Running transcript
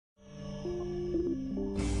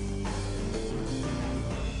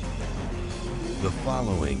The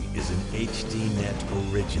following is an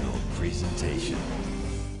HDNet original presentation.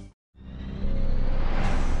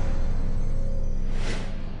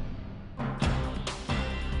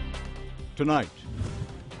 Tonight,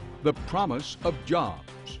 the promise of jobs.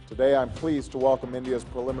 Today I'm pleased to welcome India's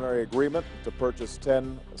preliminary agreement to purchase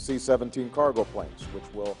 10 C-17 cargo planes,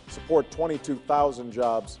 which will support 22,000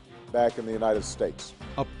 jobs back in the United States.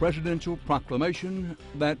 A presidential proclamation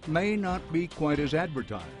that may not be quite as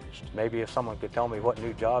advertised. Maybe if someone could tell me what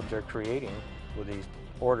new jobs they're creating with these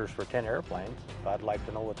orders for 10 airplanes, I'd like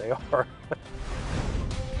to know what they are.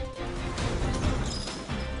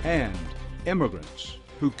 And immigrants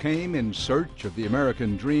who came in search of the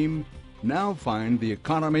American dream now find the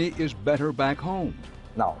economy is better back home.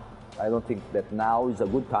 No, I don't think that now is a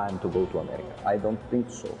good time to go to America. I don't think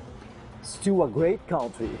so. Still a great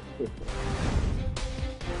country.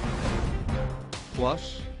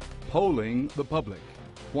 Plus, polling the public.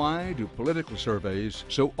 Why do political surveys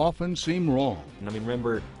so often seem wrong? I mean,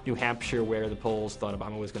 remember New Hampshire, where the polls thought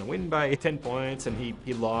Obama was going to win by 10 points, and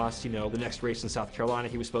he lost. You know, the next race in South Carolina,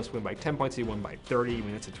 he was supposed to win by 10 points. He won by 30. I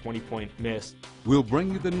mean, it's a 20-point miss. We'll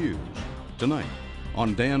bring you the news tonight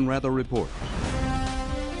on Dan Rather Reports.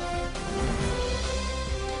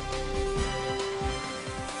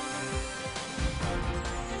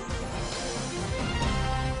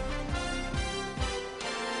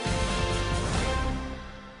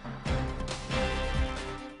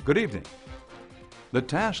 Good evening. The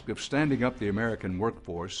task of standing up the American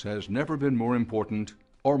workforce has never been more important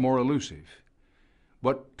or more elusive.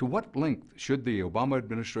 But to what length should the Obama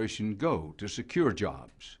administration go to secure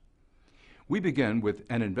jobs? We begin with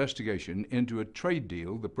an investigation into a trade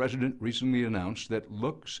deal the president recently announced that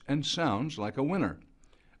looks and sounds like a winner,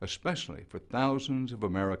 especially for thousands of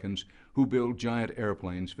Americans who build giant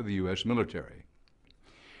airplanes for the U.S. military.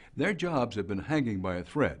 Their jobs have been hanging by a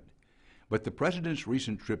thread. But the president's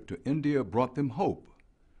recent trip to India brought them hope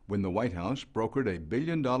when the White House brokered a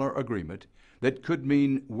billion-dollar agreement that could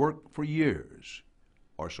mean work for years,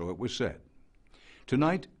 or so it was said.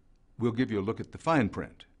 Tonight, we'll give you a look at the fine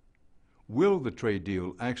print. Will the trade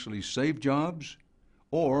deal actually save jobs,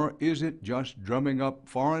 or is it just drumming up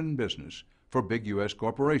foreign business for big U.S.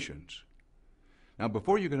 corporations? Now,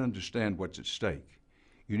 before you can understand what's at stake,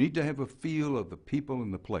 you need to have a feel of the people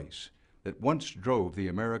and the place that once drove the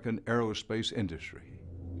American aerospace industry.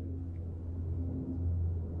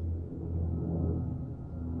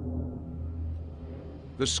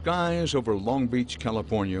 The skies over Long Beach,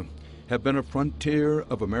 California, have been a frontier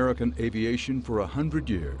of American aviation for 100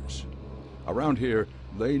 years. Around here,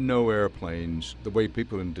 they know airplanes the way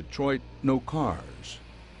people in Detroit know cars.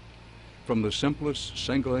 From the simplest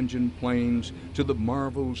single-engine planes to the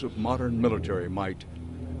marvels of modern military might,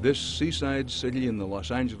 this seaside city in the Los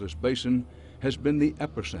Angeles basin has been the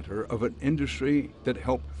epicenter of an industry that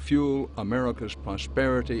helped fuel America's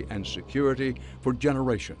prosperity and security for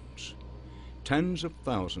generations. Tens of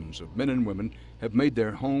thousands of men and women have made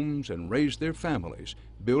their homes and raised their families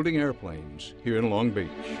building airplanes here in Long Beach.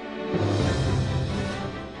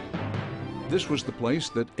 This was the place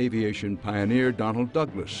that aviation pioneer Donald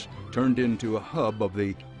Douglas turned into a hub of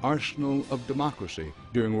the arsenal of democracy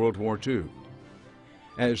during World War II.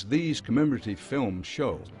 As these commemorative films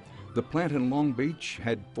show, the plant in Long Beach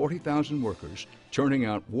had 40,000 workers churning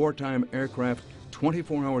out wartime aircraft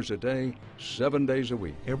 24 hours a day, 7 days a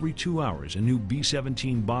week. Every 2 hours, a new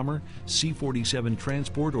B-17 bomber, C-47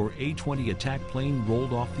 transport, or A-20 attack plane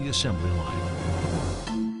rolled off the assembly line.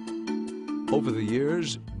 Over the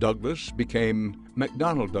years, Douglas became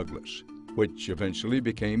McDonnell Douglas, which eventually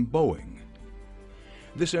became Boeing.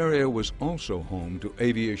 This area was also home to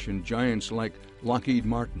aviation giants like Lockheed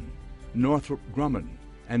Martin, Northrop Grumman,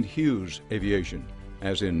 and Hughes Aviation,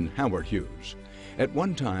 as in Howard Hughes. At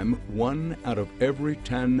one time, 1 out of every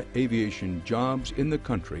 10 aviation jobs in the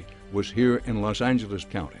country was here in Los Angeles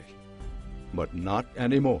County. But not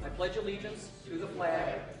anymore. I pledge allegiance to the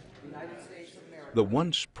flag of the United States of America. The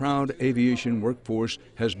once proud aviation workforce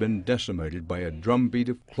has been decimated by a drumbeat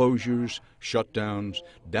of closures, shutdowns,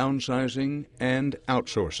 downsizing, and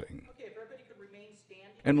outsourcing.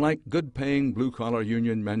 And like good-paying blue-collar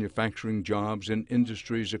union manufacturing jobs in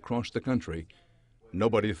industries across the country,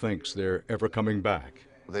 nobody thinks they're ever coming back.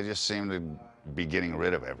 They just seem to be getting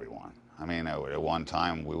rid of everyone. I mean, at one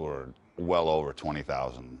time, we were well over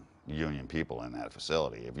 20,000 union people in that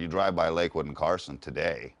facility. If you drive by Lakewood and Carson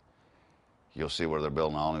today, you'll see where they're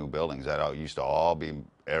building all new buildings that used to all be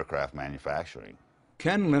aircraft manufacturing.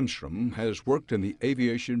 Ken Lindstrom has worked in the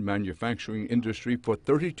aviation manufacturing industry for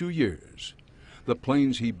 32 years. The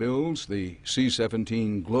planes he builds, the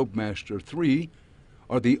C-17 Globemaster III,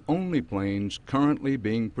 are the only planes currently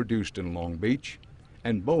being produced in Long Beach,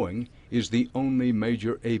 and Boeing is the only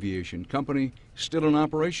major aviation company still in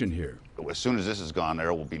operation here. As soon as this is gone,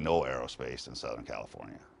 there will be no aerospace in Southern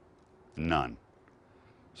California. None.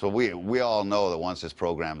 So we all know that once this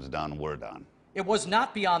program is done, we're done. It was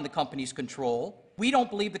not beyond the company's control. We don't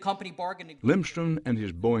believe the company bargained. Limstrom and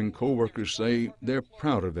his Boeing co-workers say they're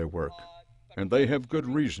proud of their work, and they have good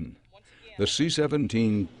reason. The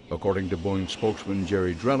C-17, according to Boeing spokesman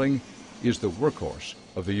Jerry Drelling, is the workhorse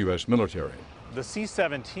of the U.S. military. The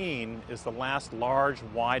C-17 is the last large,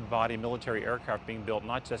 wide-body military aircraft being built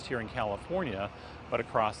not just here in California, but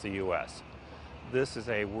across the U.S. This is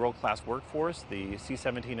a world-class workforce. The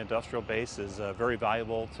C-17 industrial base is very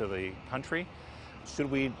valuable to the country. Should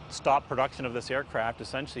we stop production of this aircraft,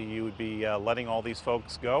 essentially you would be letting all these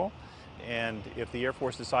folks go. And if the Air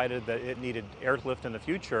Force decided that it needed airlift in the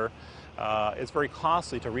future, it's very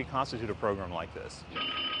costly to reconstitute a program like this.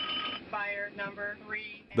 Fire number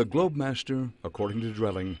 3. The Globemaster, according to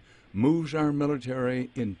Drelling, moves our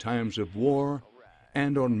military in times of war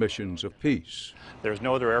and on missions of peace. There's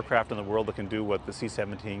no other aircraft in the world that can do what the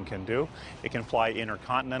C-17 can do. It can fly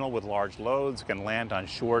intercontinental with large loads, it can land on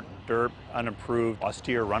short, dirt, unimproved,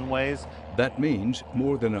 austere runways. That means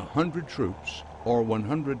more than 100 troops, or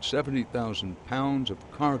 170,000 pounds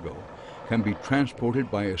of cargo, can be transported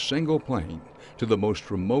by a single plane to the most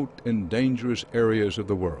remote and dangerous areas of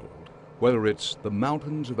the world. Whether it's the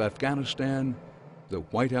mountains of Afghanistan, the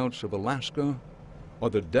whiteouts of Alaska, or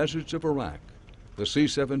the deserts of Iraq, the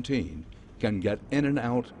C-17 can get in and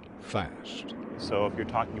out fast. So if you're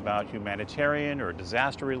talking about humanitarian or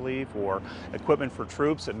disaster relief or equipment for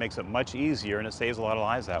troops, it makes it much easier and it saves a lot of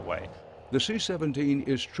lives that way. The C-17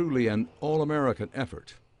 is truly an all-American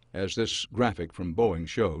effort. As this graphic from Boeing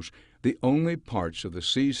shows, the only parts of the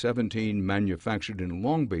C-17 manufactured in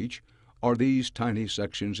Long Beach are these tiny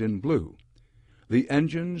sections in blue. The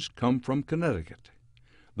engines come from Connecticut.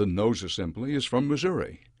 The nose assembly is from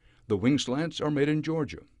Missouri. The wing slants are made in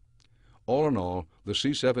Georgia. All in all, the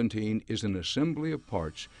C-17 is an assembly of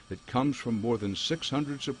parts that comes from more than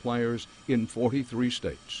 600 suppliers in 43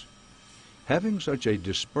 states. Having such a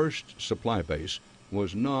dispersed supply base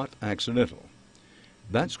was not accidental.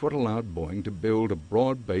 That's what allowed Boeing to build a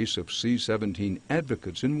broad base of C-17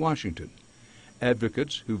 advocates in Washington,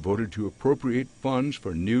 advocates who voted to appropriate funds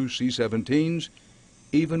for new C-17s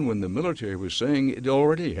even when the military was saying it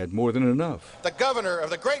already had more than enough. The governor of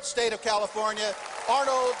the great state of California,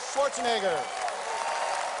 Arnold Schwarzenegger.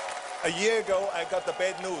 A year ago, I got the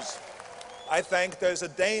bad news. I think there's a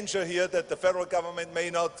danger here that the federal government may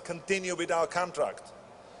not continue with our contract,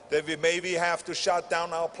 that we maybe have to shut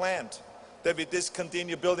down our plant, that we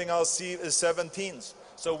discontinue building our C-17s.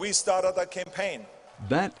 So we started a campaign.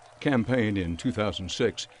 That campaign in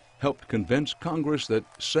 2006 helped convince Congress that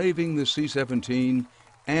saving the C-17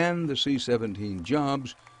 and the C-17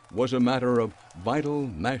 jobs was a matter of vital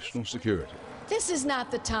national security. This is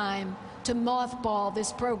not the time to mothball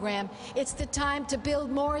this program. It's the time to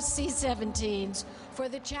build more C-17s for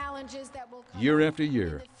the challenges that will come. Year after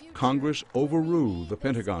year, Congress overruled the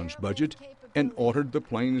Pentagon's budget and ordered the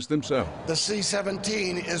planes themselves. The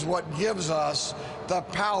C-17 is what gives us the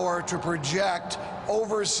power to project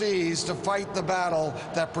overseas to fight the battle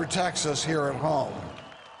that protects us here at home.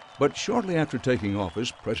 But shortly after taking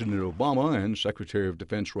office, President Obama and Secretary of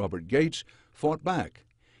Defense Robert Gates fought back,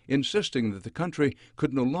 insisting that the country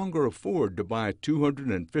could no longer afford to buy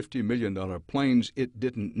 $250 million planes it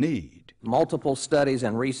didn't need. Multiple studies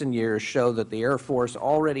in recent years show that the Air Force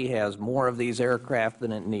already has more of these aircraft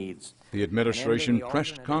than it needs. The administration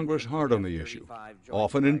pressed Congress hard on the issue,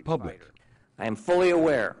 often in public. I am fully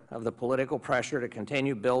aware of the political pressure to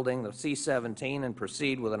continue building the C-17 and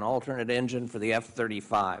proceed with an alternate engine for the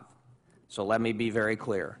F-35. So let me be very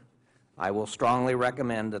clear. I will strongly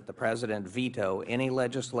recommend that the President veto any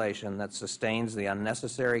legislation that sustains the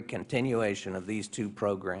unnecessary continuation of these two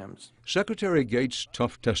programs. Secretary Gates'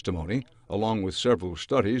 tough testimony, along with several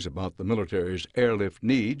studies about the military's airlift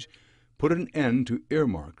needs, put an end to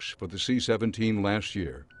earmarks for the C-17 last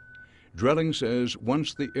year. Drelling says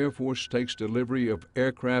once the Air Force takes delivery of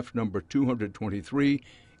aircraft number 223,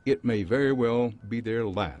 it may very well be their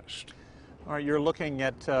last. All right, you're looking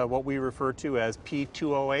at what we refer to as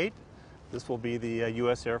P-208. This will be the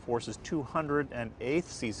U.S. Air Force's 208th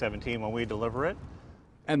C-17 when we deliver it.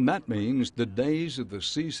 And that means the days of the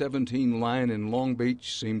C-17 line in Long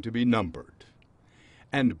Beach seem to be numbered.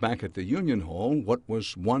 And back at the Union Hall, what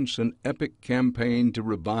was once an epic campaign to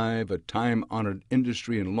revive a time-honored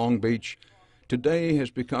industry in Long Beach, today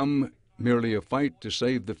has become merely a fight to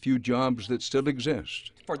save the few jobs that still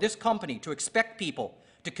exist. For this company to expect people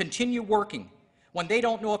to continue working when they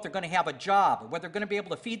don't know if they're going to have a job, or whether they're going to be able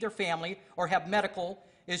to feed their family or have medical,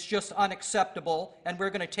 is just unacceptable, and we're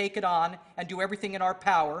going to take it on and do everything in our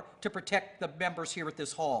power to protect the members here at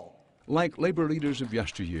this hall. Like labor leaders of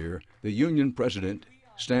yesteryear, the union president,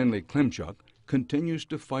 Stanley Klimchuk, continues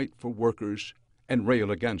to fight for workers and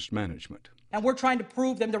rail against management. And we're trying to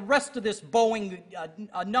prove them, the rest of this Boeing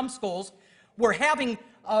numbskulls, we're having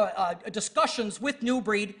discussions with New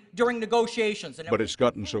Breed during negotiations. But it's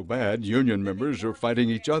gotten so bad, union members are fighting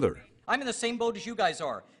each other. I'm in the same boat as you guys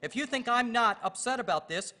are. If you think I'm not upset about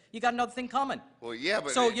this, you got another thing coming. Well, yeah,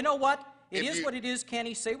 but... So, you know what? It is what it is,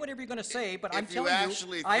 Kenny. Say whatever you're going to say, but I'm telling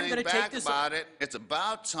you, I'm going to take this... about it, it's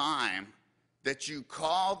about time that you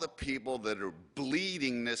call the people that are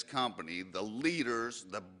bleeding this company, the leaders,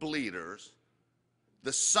 the bleeders,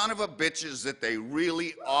 the son of a bitches that they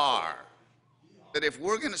really are. That if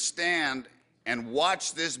we're going to stand and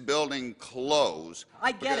watch this building close,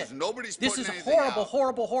 I get it. Nobody's this is a horrible,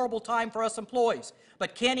 horrible, horrible time for us employees.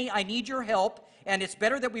 But Kenny, I need your help, and it's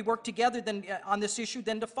better that we work together than on this issue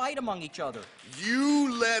than to fight among each other.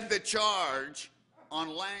 You led the charge on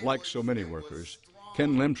language. Like so many workers,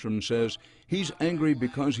 Ken Limstrom says he's angry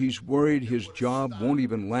because he's worried his job won't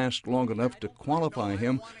even last long enough to qualify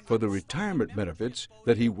him for the retirement benefits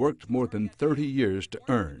that he worked more than 30 years to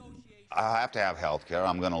earn. I have to have health care.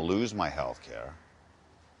 I'm going to lose my health care.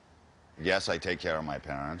 Yes, I take care of my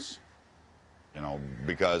parents, you know,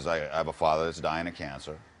 because I have a father that's dying of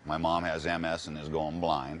cancer. My mom has MS and is going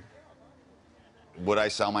blind. Would I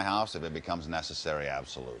sell my house if it becomes necessary?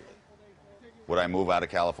 Absolutely. Would I move out of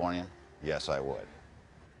California? Yes, I would.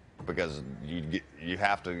 Because you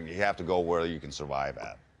have to go where you can survive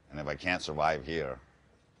at. And if I can't survive here,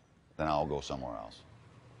 then I'll go somewhere else.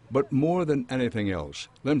 But more than anything else,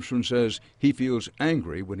 Limstrom says he feels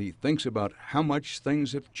angry when he thinks about how much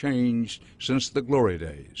things have changed since the glory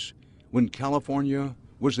days, when California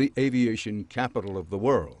was the aviation capital of the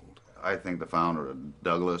world. I think the founder of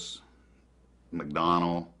Douglas,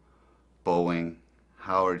 McDonnell, Boeing,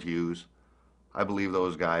 Howard Hughes, I believe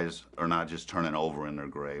those guys are not just turning over in their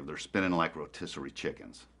grave. They're spinning like rotisserie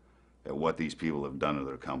chickens at what these people have done to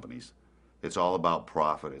their companies. It's all about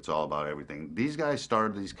profit. It's all about everything. These guys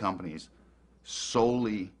started these companies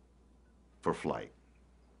solely for flight.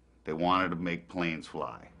 They wanted to make planes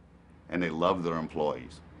fly, and they loved their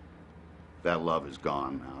employees. That love is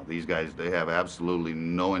gone now. These guys, they have absolutely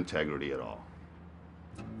no integrity at all.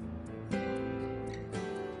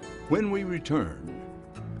 When we return,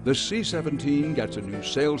 the C-17 gets a new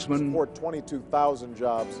salesman, support 22,000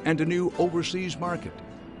 jobs, and a new overseas market.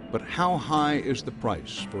 But how high is the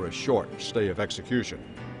price for a short stay of execution?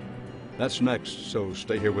 That's next, so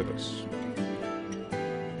stay here with us.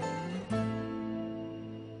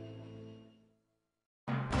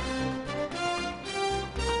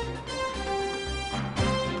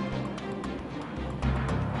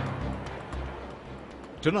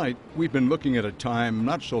 Tonight, we've been looking at a time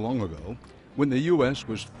not so long ago when the U.S.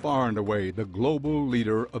 was far and away the global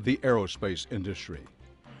leader of the aerospace industry.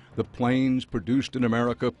 The planes produced in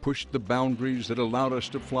America pushed the boundaries that allowed us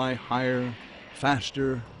to fly higher,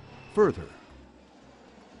 faster, further.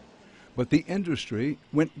 But the industry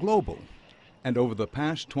went global, and over the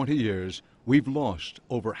past 20 years, we've lost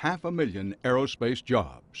over 500,000 aerospace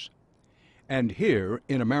jobs. And here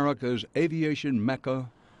in America's aviation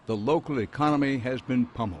mecca, the local economy has been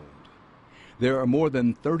pummeled. There are more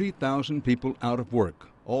than 30,000 people out of work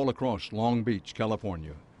all across Long Beach,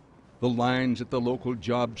 California. The lines at the local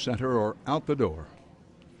job center are out the door.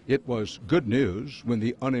 It was good news when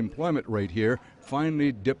the unemployment rate here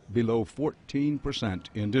finally dipped below 14%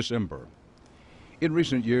 in December. In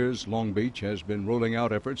recent years, Long Beach has been rolling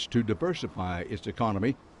out efforts to diversify its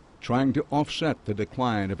economy, trying to offset the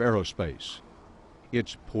decline of aerospace.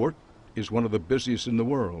 Its port is one of the busiest in the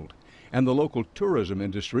world, and the local tourism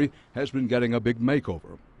industry has been getting a big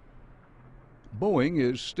makeover. Boeing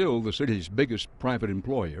is still the city's biggest private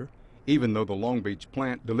employer, even though the Long Beach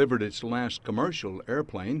plant delivered its last commercial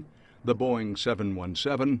airplane, the Boeing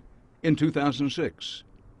 717, in 2006.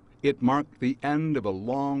 It marked the end of a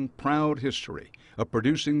long, proud history of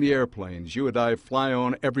producing the airplanes you and I fly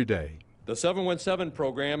on every day. The 717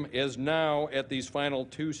 program is now at these final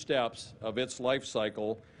two steps of its life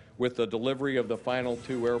cycle with the delivery of the final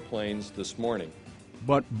two airplanes this morning.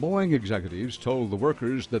 But Boeing executives told the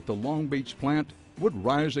workers that the Long Beach plant would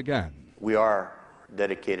rise again. We are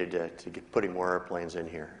dedicated to putting more airplanes in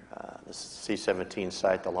here. The C-17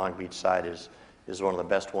 site, the Long Beach site, is one of the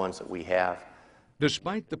best ones that we have.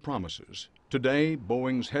 Despite the promises, today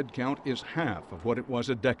Boeing's headcount is half of what it was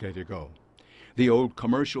a decade ago. The old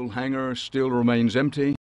commercial hangar still remains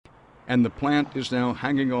empty, and the plant is now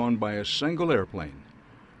hanging on by a single airplane,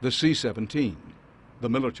 the C-17, the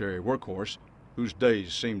military workhorse whose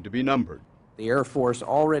days seem to be numbered. The Air Force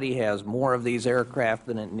already has more of these aircraft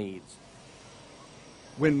than it needs.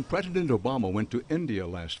 When President Obama went to India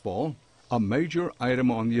last fall, a major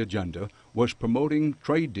item on the agenda was promoting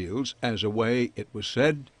trade deals as a way, it was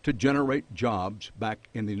said, to generate jobs back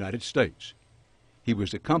in the United States. He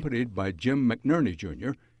was accompanied by Jim McNerney,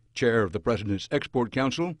 Jr., chair of the President's Export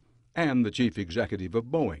Council and the chief executive of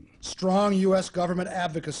Boeing. Strong U.S. government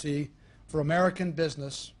advocacy for American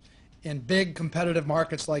business in big competitive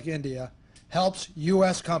markets like India helps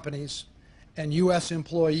U.S. companies and U.S.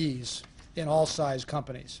 employees in all size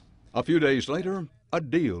companies. A few days later, a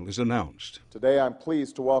deal is announced. Today I'm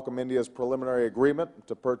pleased to welcome India's preliminary agreement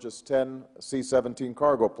to purchase 10 C-17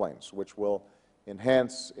 cargo planes, which will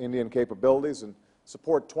enhance Indian capabilities and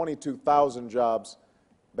support 22,000 jobs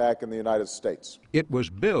back in the United States. It was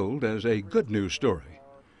billed as a good news story.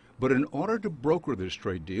 But in order to broker this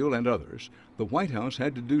trade deal and others, the White House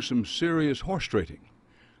had to do some serious horse trading.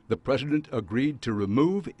 The President agreed to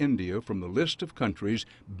remove India from the list of countries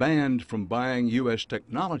banned from buying U.S.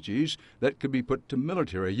 technologies that could be put to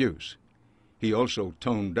military use. He also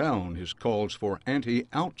toned down his calls for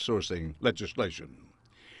anti-outsourcing legislation.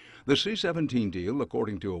 The C-17 deal,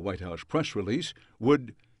 according to a White House press release,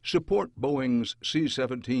 would support Boeing's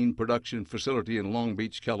C-17 production facility in Long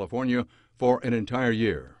Beach, California, for an entire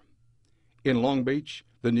year. In Long Beach,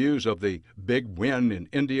 the news of the big win in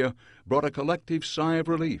India brought a collective sigh of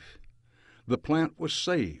relief. The plant was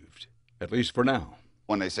saved, at least for now.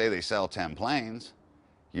 When they say they sell 10 planes,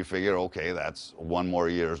 you figure, okay, that's one more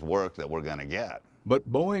year's work that we're going to get.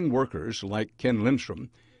 But Boeing workers like Ken Lindstrom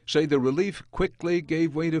say the relief quickly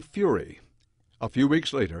gave way to fury. A few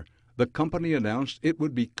weeks later, the company announced it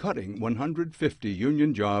would be cutting 150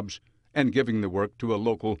 union jobs and giving the work to a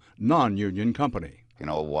local non-union company. You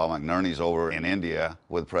know, while McNerney's over in India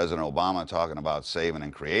with President Obama talking about saving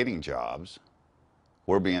and creating jobs,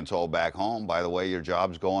 we're being told back home, by the way, your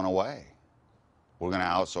job's going away. We're going to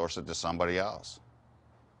outsource it to somebody else.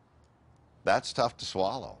 That's tough to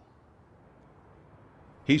swallow.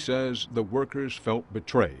 He says the workers felt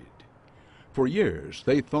betrayed. For years,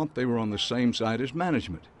 they thought they were on the same side as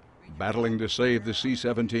management, battling to save the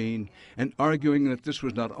C-17 and arguing that this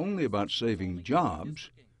was not only about saving jobs,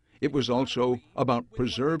 it was also about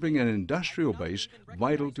preserving an industrial base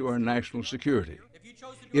vital to our national security.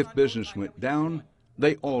 If business went down,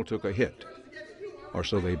 they all took a hit, or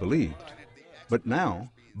so they believed. But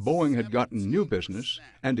now, Boeing had gotten new business,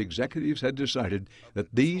 and executives had decided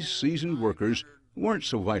that these seasoned workers weren't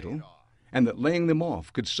so vital, and that laying them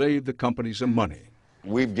off could save the company some money.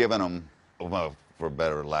 We've given them, for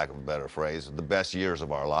lack of a better phrase, the best years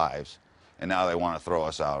of our lives, and now they want to throw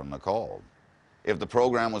us out in the cold. If the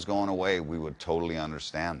program was going away, we would totally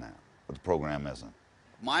understand that, but the program isn't.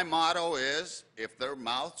 My motto is, if their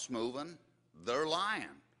mouth's moving, they're lying.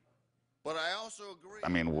 But I also agree. I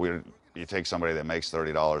mean, you take somebody that makes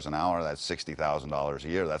 $30 an hour, that's $60,000 a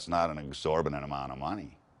year. That's not an exorbitant amount of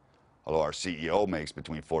money. Although our CEO makes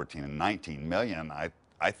between 14 and 19 million,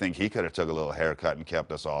 I think he could have took a little haircut and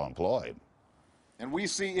kept us all employed. And we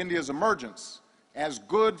see India's emergence as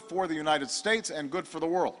good for the United States and good for the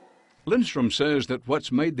world. Lindstrom says that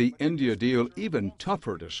what's made the India deal even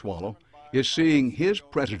tougher to swallow is seeing his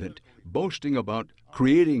president boasting about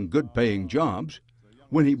creating good-paying jobs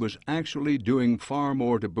when he was actually doing far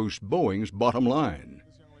more to boost Boeing's bottom line.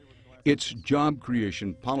 It's job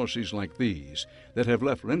creation policies like these that have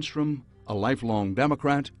left Lindstrom a lifelong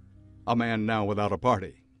Democrat, a man now without a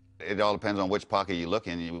party. It all depends on which pocket you look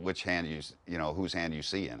in, which hand whose hand you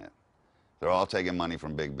see in it. They're all taking money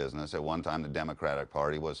from big business. At one time, the Democratic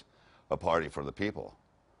Party was a party for the people.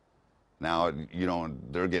 Now,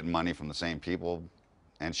 they're getting money from the same people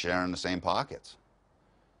and sharing the same pockets.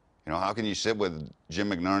 You know, how can you sit with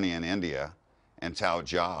Jim McNerney in India and tout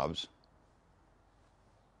jobs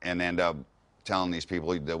and end up telling these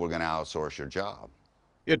people that we're going to outsource your job?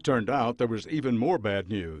 It turned out there was even more bad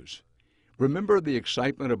news. Remember the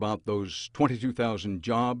excitement about those 22,000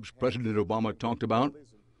 jobs President Obama talked about?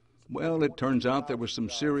 Well, it turns out there was some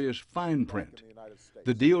serious fine print.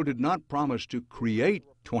 The deal did not promise to create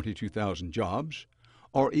 22,000 jobs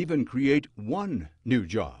or even create one new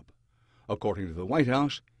job. According to the White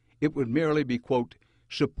House, it would merely be, quote,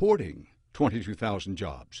 supporting 22,000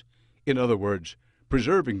 jobs. In other words,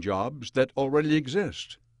 preserving jobs that already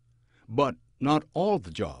exist. But not all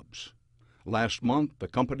the jobs. Last month, the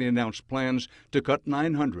company announced plans to cut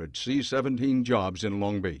 900 C-17 jobs in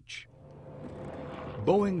Long Beach.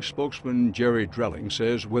 Boeing spokesman Jerry Drelling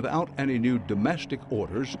says without any new domestic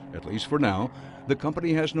orders, at least for now, the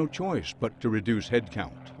company has no choice but to reduce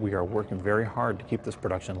headcount. We are working very hard to keep this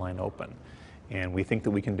production line open, and we think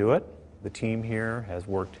that we can do it. The team here has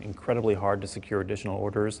worked incredibly hard to secure additional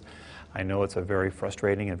orders. I know it's a very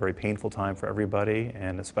frustrating and very painful time for everybody,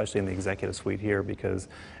 and especially in the executive suite here, because,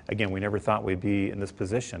 again, we never thought we'd be in this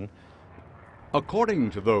position.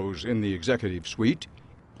 According to those in the executive suite,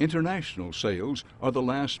 international sales are the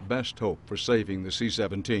last best hope for saving the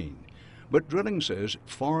C-17. But Drilling says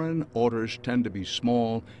foreign orders tend to be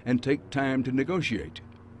small and take time to negotiate.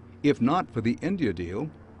 If not for the India deal,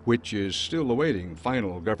 which is still awaiting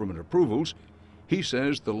final government approvals, he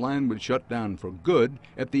says the line would shut down for good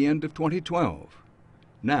at the end of 2012.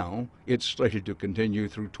 Now, it's slated to continue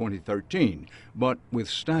through 2013, but with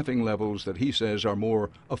staffing levels that he says are more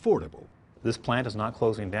affordable. This plant is not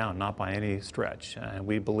closing down, not by any stretch.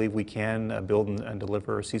 We believe we can build and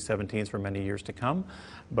deliver C-17s for many years to come,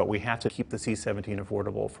 but we have to keep the C-17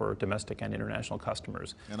 affordable for domestic and international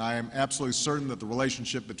customers. And I am absolutely certain that the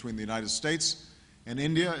relationship between the United States and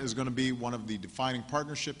India is going to be one of the defining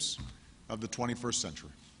partnerships of the 21st century.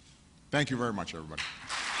 Thank you very much, everybody.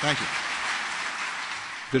 Thank you.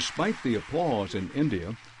 Despite the applause in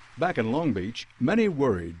India, back in Long Beach, many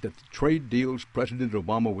worried that the trade deals President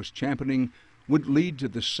Obama was championing would lead to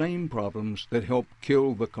the same problems that helped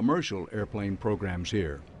kill the commercial airplane programs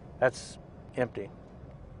here. That's empty.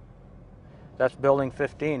 That's Building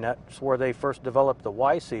 15. That's where they first developed the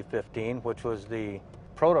YC-15, which was the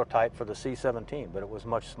prototype for the C-17, but it was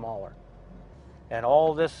much smaller. And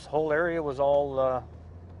all this whole area was all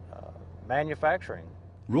manufacturing.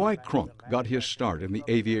 Roy Crunk got his start in the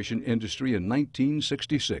aviation industry in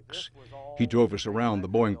 1966. He drove us around the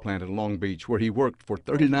Boeing plant in Long Beach, where he worked for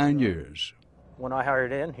 39 years. When I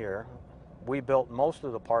hired in here, we built most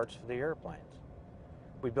of the parts for the airplanes.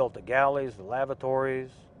 We built the galleys, the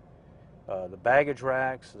lavatories, the baggage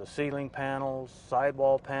racks, the ceiling panels,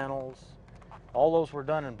 sidewall panels. All those were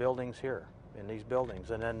done in buildings here, in these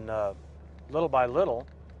buildings. And then little by little,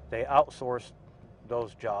 they outsourced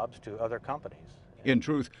those jobs to other companies. In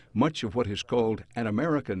truth, much of what is called an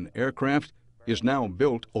American aircraft is now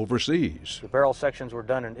built overseas. The barrel sections were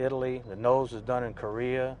done in Italy, the nose is done in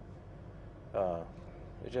Korea.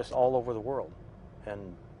 It's just all over the world.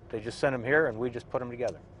 And they just send them here and we just put them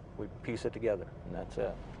together. We piece it together, and that's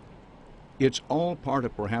it. It's all part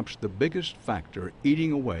of perhaps the biggest factor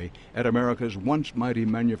eating away at America's once mighty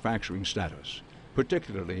manufacturing status,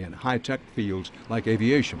 particularly in high-tech fields like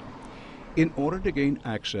aviation. In order to gain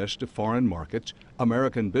access to foreign markets,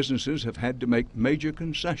 American businesses have had to make major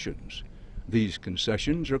concessions. These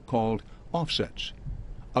concessions are called offsets,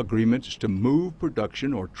 agreements to move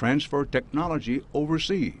production or transfer technology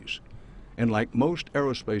overseas. And like most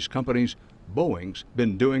aerospace companies, Boeing's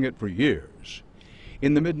been doing it for years.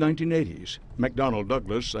 In the mid-1980s, McDonnell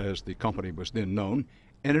Douglas, as the company was then known,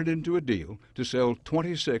 entered into a deal to sell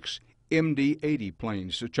 26 MD-80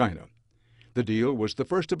 planes to China. The deal was the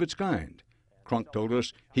first of its kind. Crunk told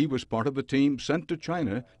us he was part of the team sent to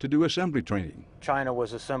China to do assembly training. China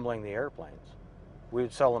was assembling the airplanes. We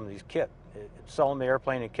would sell them these sell them the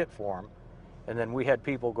airplane in kit form, and then we had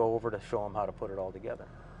people go over to show them how to put it all together.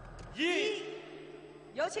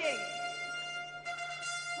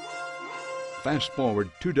 Fast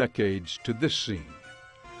forward 2 decades to this scene.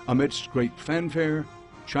 Amidst great fanfare,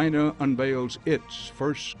 China unveils its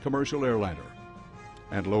first commercial airliner.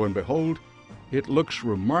 And lo and behold, it looks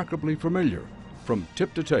remarkably familiar from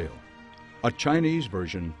tip to tail, a Chinese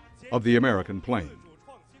version of the American plane.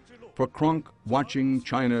 For Crunk, watching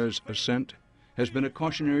China's ascent has been a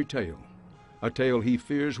cautionary tale, a tale he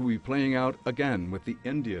fears will be playing out again with the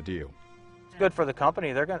India deal. It's good for the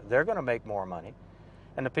company. They're going to make more money,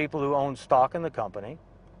 and the people who own stock in the company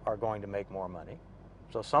are going to make more money.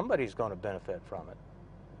 So somebody's going to benefit from it.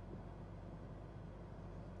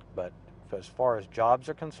 But as far as jobs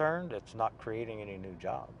are concerned, it's not creating any new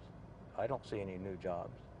jobs. I don't see any new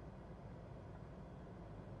jobs.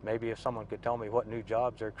 Maybe if someone could tell me what new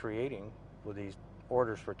jobs they're creating with these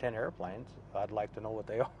orders for 10 airplanes, I'd like to know what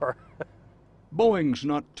they are. Boeing's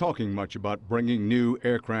not talking much about bringing new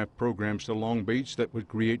aircraft programs to Long Beach that would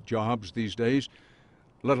create jobs these days,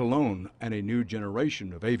 let alone any new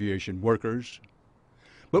generation of aviation workers.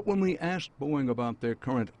 But when we asked Boeing about their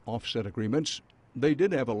current offset agreements, they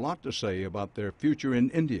did have a lot to say about their future in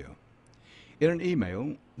India. In an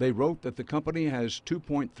email, they wrote that the company has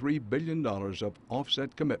 $2.3 billion of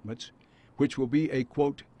offset commitments, which will be a,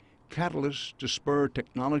 quote, catalyst to spur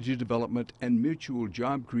technology development and mutual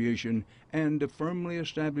job creation and to firmly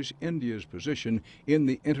establish India's position in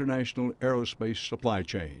the international aerospace supply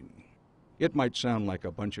chain. It might sound like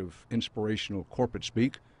a bunch of inspirational corporate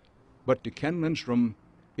speak, but to Ken Lindstrom,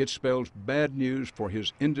 it spells bad news for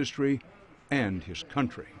his industry and his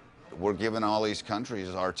country. We're giving all these countries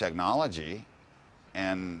our technology,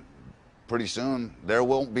 and pretty soon there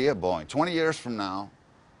won't be a Boeing. 20 years from now,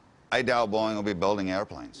 I doubt Boeing will be building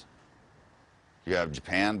airplanes. You have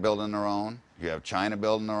Japan building their own, you have China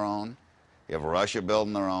building their own, you have Russia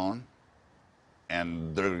building their own,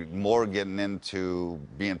 and they're more getting into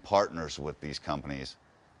being partners with these companies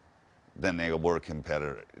than they were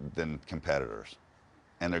competitors.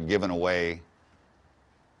 And they're giving away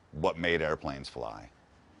what made airplanes fly.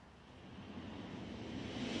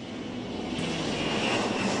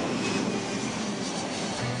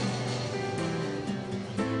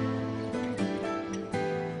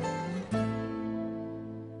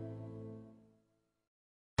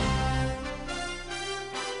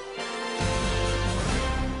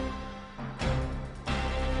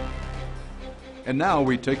 And now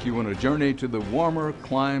we take you on a journey to the warmer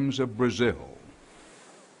climes of Brazil.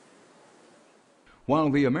 While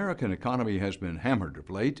the American economy has been hammered of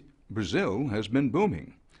late, Brazil has been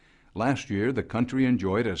booming. Last year, the country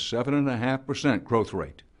enjoyed a 7.5% growth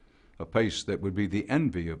rate, a pace that would be the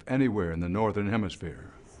envy of anywhere in the Northern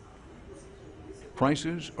Hemisphere.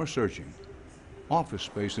 Prices are surging. Office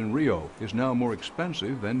space in Rio is now more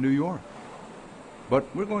expensive than New York. But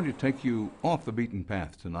we're going to take you off the beaten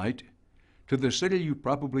path tonight to the city you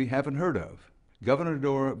probably haven't heard of,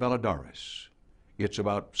 Governador Valadares. It's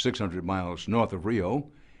about 600 miles north of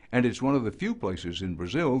Rio, and it's one of the few places in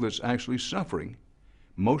Brazil that's actually suffering,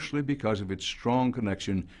 mostly because of its strong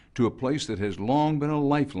connection to a place that has long been a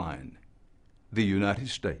lifeline, the United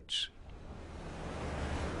States.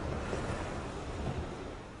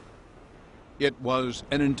 It was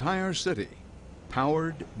an entire city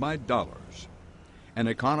powered by dollars, an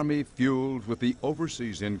economy fueled with the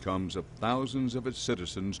overseas incomes of thousands of its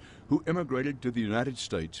citizens who immigrated to the United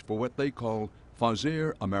States for what they call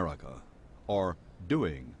Fazer America, or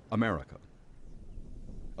doing America.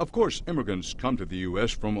 Of course, immigrants come to the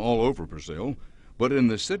U.S. from all over Brazil, but in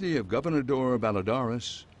the city of Governador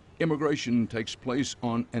Valadares, immigration takes place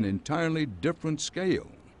on an entirely different scale.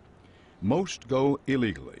 Most go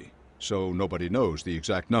illegally, so nobody knows the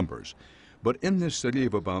exact numbers. But in this city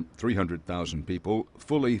of about 300,000 people,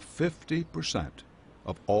 fully 50%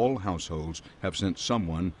 of all households have sent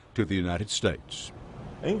someone to the United States.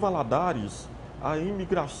 Em Valadares, a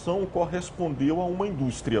imigração correspondeu a uma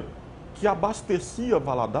indústria que abastecia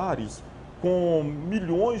Valadares com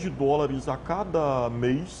milhões de dólares a cada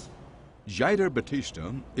mês. Jair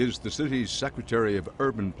Batista is the city's Secretary of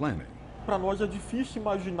Urban Planning. Para nós é difícil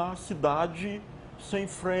imaginar a cidade sem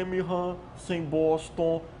Framingham, sem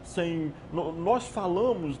Boston, sem... Nós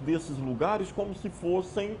falamos desses lugares como se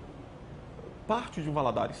fossem parte de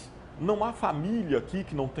Valadares. Não há família aqui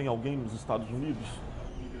que não tenha alguém nos Estados Unidos.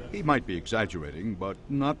 He might be exaggerating, but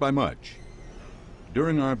not by much.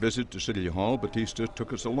 During our visit to City Hall, Batista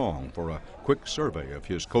took us along for a quick survey of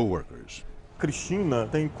his co-workers. Cristina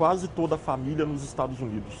tem quase toda a família nos Estados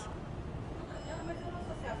Unidos.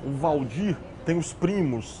 O Valdir tem os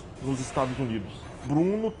primos nos Estados Unidos.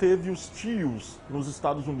 Bruno teve os tios nos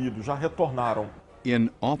Estados Unidos, já retornaram.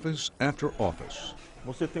 In office after office,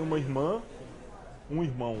 você tem uma irmã, um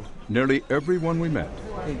irmão. Nearly everyone we met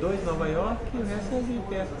tem dois em Nova York e o resto é de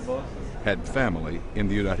perto de Boston. Had family in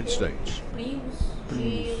the United States. Primos,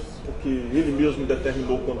 tios. Porque ele mesmo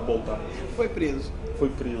determinou quando voltar. Foi preso. Foi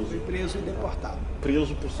preso. Foi preso e deportado.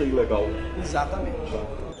 Preso por ser ilegal. Exatamente.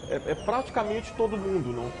 É praticamente todo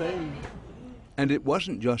mundo, não tem... And it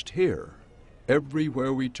wasn't just here.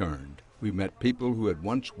 Everywhere we turned, we met people who had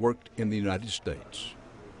once worked in the United States.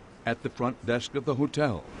 At the front desk of the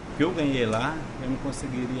hotel. O que eu ganhei lá, eu não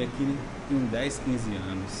conseguiria aqui em 10, 15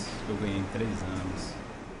 anos. Eu ganhei em 3 anos.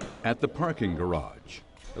 At the parking garage.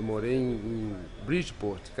 Eu morei em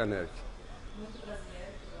Bridgeport, Connecticut.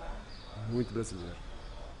 Muito brasileiro.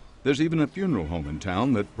 There's even a funeral home in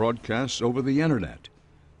town that broadcasts over the internet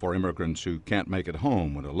for immigrants who can't make it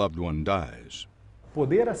home when a loved one dies.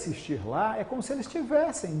 Poder assistir lá é como se eles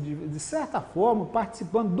estivessem, de certa forma,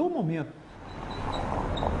 participando do momento.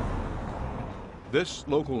 This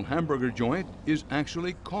local hamburger joint is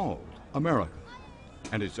actually called America,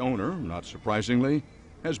 and its owner, not surprisingly,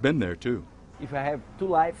 has been there too. If I have two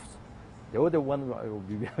lives, the other one will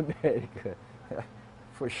be America,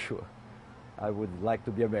 for sure. I would like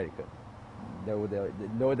to be American,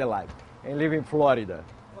 no other life, and live in Florida.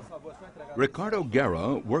 Ricardo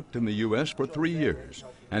Guerra worked in the U.S. for 3 years,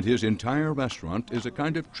 and his entire restaurant is a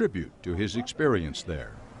kind of tribute to his experience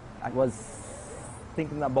there. I was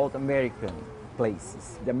thinking about American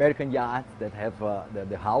places, the American yacht that have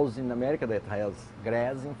the house in America that has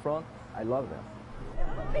grass in front. I love them.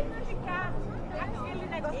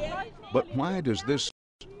 But why does this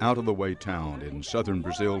out-of-the-way town in southern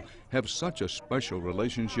Brazil have such a special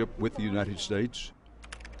relationship with the United States?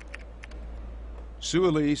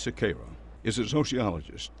 Sueli Siqueira is a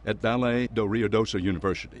sociologist at Vale do Rio Doce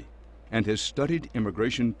University and has studied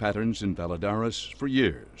immigration patterns in Valadares for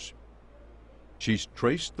years. She's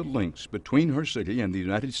traced the links between her city and the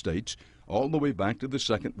United States all the way back to the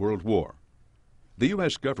Second World War. The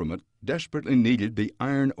U.S. government desperately needed the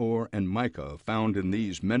iron ore and mica found in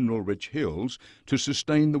these mineral-rich hills to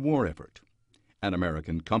sustain the war effort. An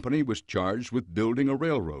American company was charged with building a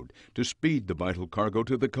railroad to speed the vital cargo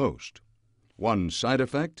to the coast. One side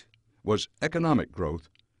effect was economic growth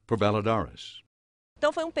for Valadares.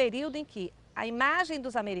 Então foi período em que a imagem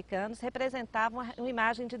dos americanos representava uma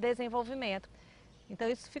imagem de desenvolvimento. Então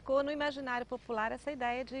isso ficou no imaginário popular, essa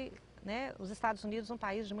ideia de os Estados Unidos um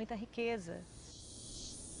país de muita riqueza.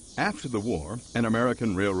 After the war, an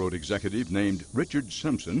American railroad executive named Richard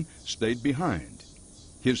Simpson stayed behind.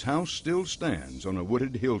 His house still stands on a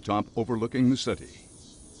wooded hilltop overlooking the city.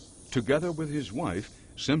 Together with his wife,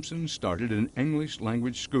 Simpson started an English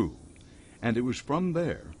language school, and it was from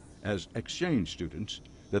there, as exchange students,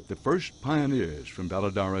 that the first pioneers from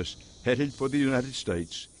Valadares headed for the United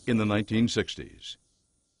States in the 1960s.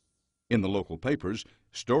 In the local papers,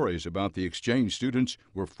 stories about the exchange students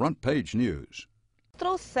were front-page news.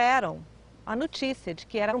 Trouxeram a notícia de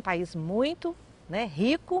que era um país muito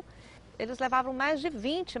rico. Eles levavam mais de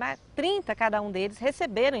 20, 30 cada um deles,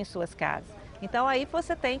 receberam em suas casas. Então aí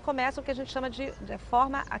você começa o que a gente chama de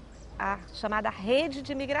forma a chamada rede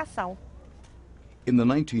de imigração. In the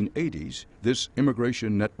 1980s, this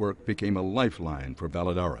immigration network became a lifeline for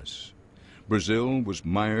Valadares. Brazil was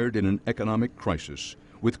mired in an economic crisis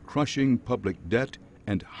with crushing public debt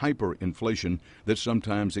and hyperinflation that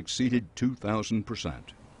sometimes exceeded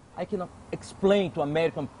 2,000%. I cannot explain to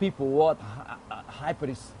American people what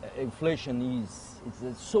hyperinflation is.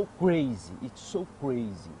 It's so crazy. It's so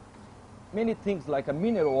crazy. Many things like a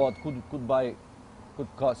mineral water could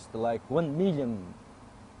cost like 1 million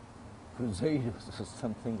cruzeiros or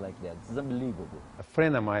something like that. It's unbelievable. A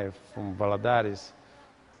friend of mine from Valadares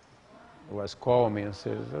was calling me and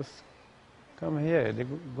said, "Just come here. They're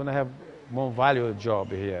gonna have more valuable job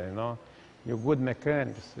here. You know, you're good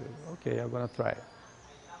mechanic." I said, "Okay, I'm gonna try it."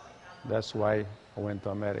 That's why I went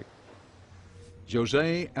to America.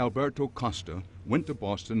 José Alberto Costa went to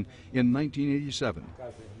Boston in 1987.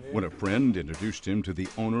 When a friend introduced him to the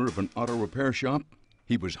owner of an auto repair shop,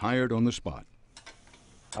 he was hired on the spot.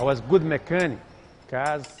 I was good mechanic.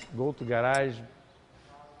 Cars go to garage,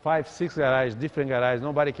 5, 6 garage, different garage.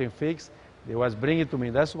 Nobody can fix. They was bringing it to me.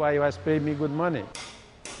 That's why he was paying me good money.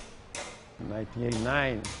 In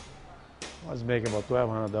 1989, I was making about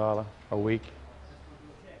 $1,200 a week.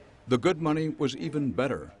 The good money was even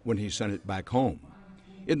better when he sent it back home.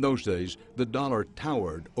 In those days, the dollar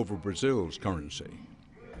towered over Brazil's currency.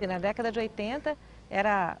 E na década de 80,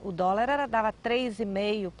 o dólar dava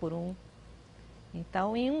 3,5 por um.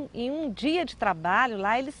 Então, em dia de trabalho,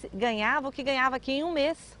 lá eles ganhavam o que ganhava aqui em um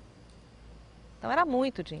mês. Então, era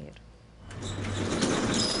muito dinheiro.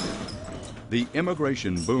 The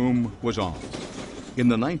immigration boom was on. In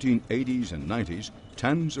the 1980s and 90s,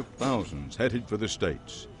 tens of thousands headed for the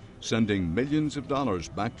States, sending millions of dollars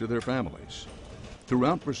back to their families.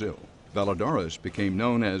 Throughout Brazil, Valadares became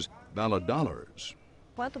known as Valadares.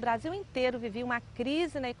 Enquanto o Brasil inteiro vivia uma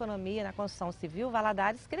crise na economia, na construção civil,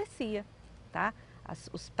 Valadares crescia. Tá?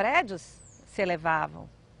 Os prédios se elevavam.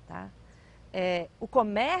 Tá? O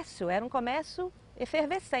comércio era um comércio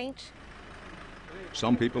efervescente.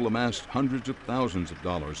 Some people amassed hundreds of thousands of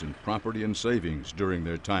dollars in property and savings during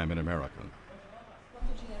their time in America.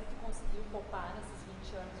 Quanto dinheiro que conseguiu poupar nesses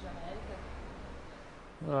 20 anos de América?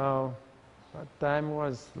 Well, that time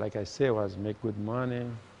was, like I say, was make good money.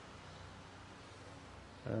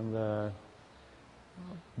 And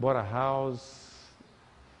bought a house,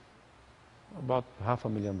 about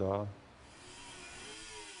 $500,000.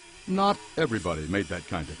 Not everybody made that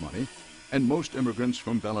kind of money, and most immigrants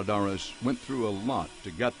from Valadares went through a lot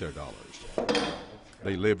to get their dollars.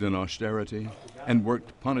 They lived in austerity and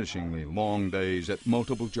worked punishingly long days at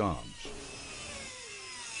multiple jobs.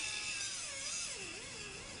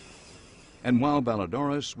 And while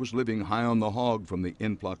Valadares was living high on the hog from the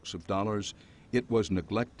influx of dollars, it was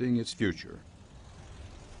neglecting its future.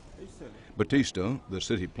 Batista, the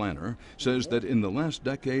city planner, says that in the last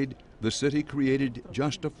decade, the city created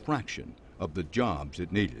just a fraction of the jobs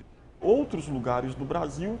it needed. Outros lugares do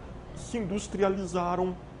Brasil se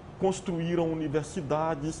industrializaram, construíram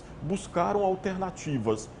universidades, buscaram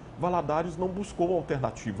alternativas. Valadares não buscou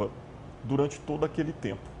alternativa durante todo aquele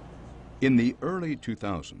tempo. In the early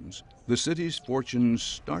 2000s, the city's fortunes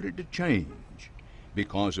started to change.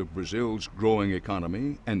 Because of Brazil's growing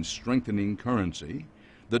economy and strengthening currency,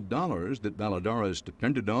 the dollars that Valadares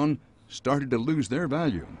depended on started to lose their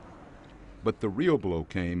value. But the real blow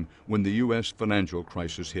came when the U.S. financial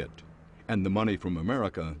crisis hit, and the money from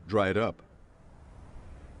America dried up.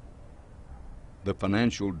 The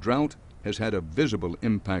financial drought has had a visible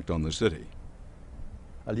impact on the city.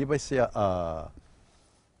 Ali vai ser a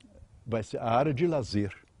área de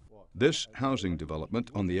lazer. This housing development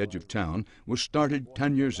on the edge of town was started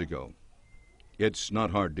 10 years ago. It's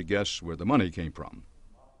not hard to guess where the money came from.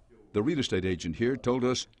 The real estate agent here told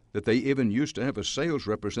us that they even used to have a sales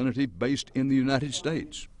representative based in the United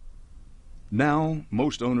States. Now,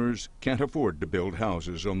 most owners can't afford to build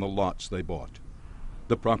houses on the lots they bought.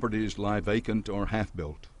 The properties lie vacant or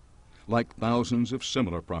half-built, like thousands of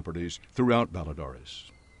similar properties throughout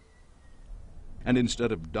Valadares. And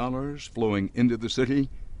instead of dollars flowing into the city,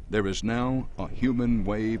 there is now a human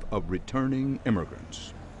wave of returning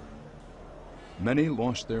immigrants. Many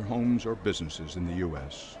lost their homes or businesses in the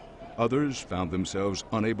U.S. Others found themselves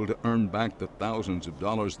unable to earn back the thousands of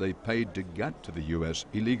dollars they paid to get to the U.S.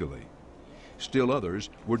 illegally. Still others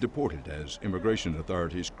were deported as immigration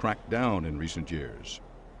authorities cracked down in recent years.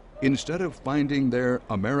 Instead of finding their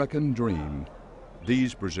American dream,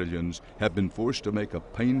 these Brazilians have been forced to make a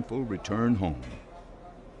painful return home.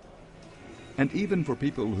 And even for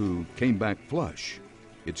people who came back flush,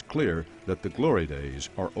 it's clear that the glory days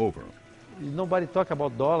are over. Nobody talk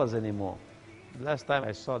about dollars anymore. Last time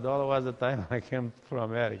I saw dollar was the time I came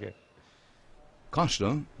from America.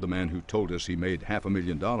 Costa, the man who told us he made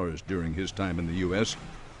 $500,000 during his time in the U.S.,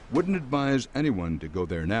 wouldn't advise anyone to go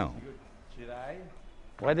there now.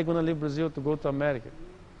 Why are they going to leave Brazil to go to America?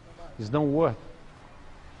 It's not worth.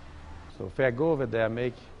 So if I go over there,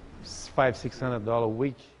 make $500-600 a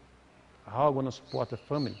week, how am I going to support a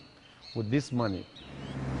family with this money?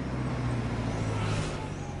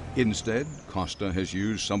 Instead, Costa has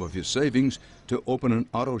used some of his savings to open an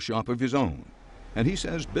auto shop of his own. And he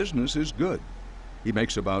says business is good. He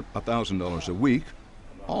makes about $1,000 a week,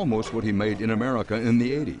 almost what he made in America in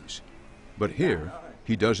the 80s. But here,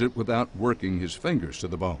 he does it without working his fingers to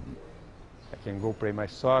the bone. I can go play my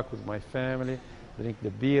soccer with my family, drink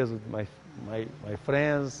the beers with my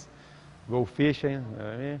friends, go fishing, you know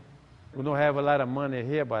what I mean? We don't have a lot of money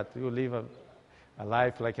here, but we live a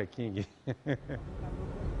life like a king.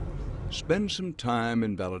 Spend some time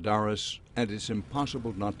in Valadares, and it's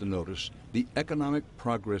impossible not to notice the economic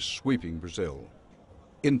progress sweeping Brazil.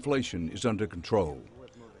 Inflation is under control,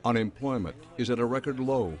 unemployment is at a record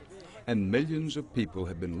low, and millions of people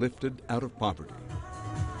have been lifted out of poverty.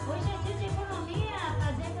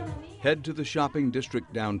 Head to the shopping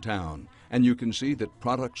district downtown, and you can see that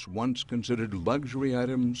products once considered luxury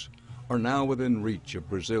items are now within reach of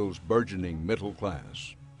Brazil's burgeoning middle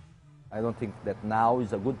class. I don't think that now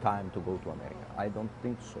is a good time to go to America. I don't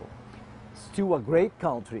think so. Still a great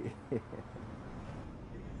country.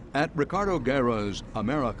 At Ricardo Guerra's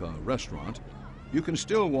America restaurant, you can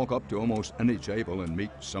still walk up to almost any table and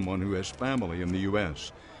meet someone who has family in the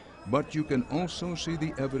U.S. But you can also see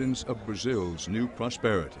the evidence of Brazil's new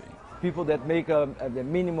prosperity. People that make a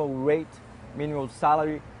minimum rate, minimum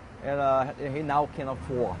salary, and he now can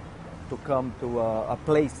afford to come to a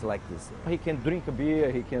place like this. He can drink a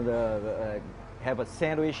beer, he can have a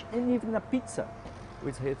sandwich, and even a pizza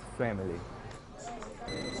with his family.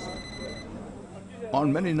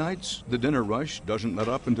 On many nights, the dinner rush doesn't let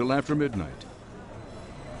up until after midnight.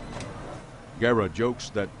 Guerra jokes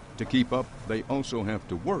that to keep up, they also have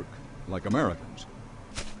to work like Americans.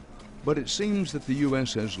 But it seems that the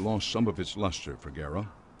U.S. has lost some of its luster for Guerra.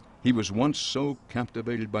 He was once so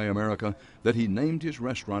captivated by America that he named his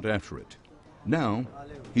restaurant after it. Now,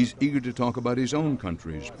 he's eager to talk about his own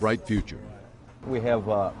country's bright future. We have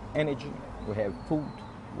energy, we have food,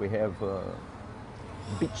 we have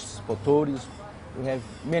beaches for tourists, we have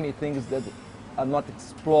many things that are not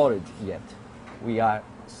explored yet. We are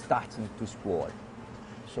starting to explore.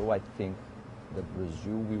 So I think that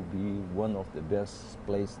Brazil will be one of the best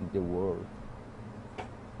places in the world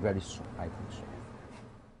very soon, I think so.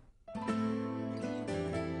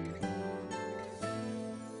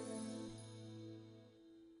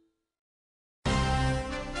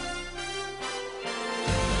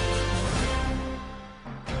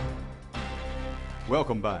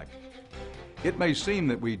 Welcome back. It may seem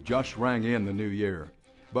that we just rang in the new year,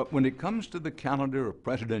 but when it comes to the calendar of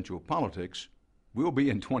presidential politics, we'll be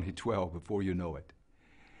in 2012 before you know it.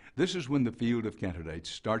 This is when the field of candidates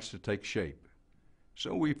starts to take shape.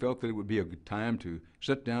 So we felt that it would be a good time to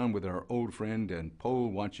sit down with our old friend and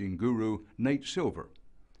poll-watching guru, Nate Silver.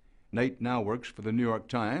 Nate now works for the New York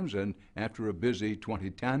Times, and after a busy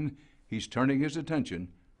 2010, he's turning his attention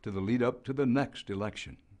to the lead up to the next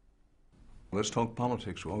election. Let's talk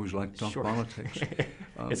politics. We always like to talk politics.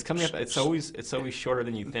 It's coming up. It's always shorter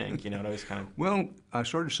than you think. You know, it always kind of. Well, I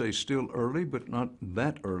sort of say still early, but not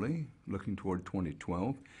that early. Looking toward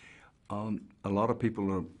 2012, a lot of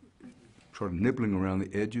people are sort of nibbling around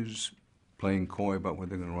the edges, playing coy about whether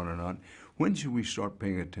they're going to run or not. When should we start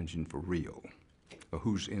paying attention for real?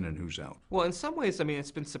 Who's in and who's out? Well, in some ways, I mean,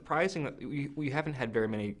 it's been surprising that we haven't had very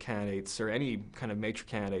many candidates or any kind of major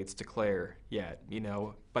candidates declare yet. You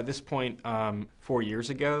know, by this point, 4 years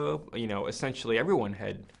ago, you know, essentially everyone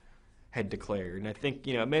had declared, and I think,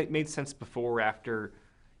 you know, it made sense before or after,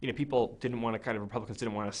 you know, people didn't want to Republicans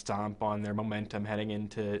didn't want to stomp on their momentum heading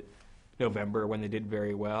into November when they did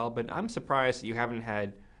very well. But I'm surprised that you haven't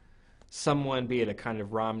had someone, be it a kind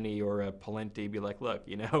of Romney or a Pawlenty, be like, look,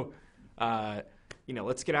 you know,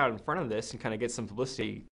 let's get out in front of this and kind of get some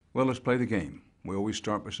publicity. Well, let's play the game. We always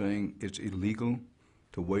start by saying it's illegal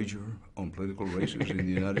to wager on political races in the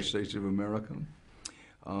United States of America.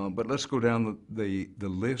 But let's go down the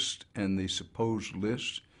list and the supposed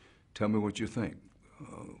list. Tell me what you think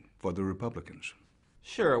for the Republicans.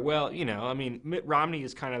 Sure. Well, you know, I mean, Mitt Romney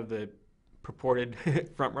is kind of the purported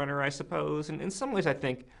front runner, I suppose. And in some ways, I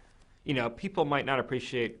think, you know, people might not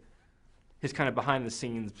appreciate his kind of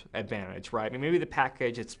behind-the-scenes advantage, right? I mean, maybe the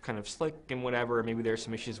package, it's kind of slick and whatever. Maybe there's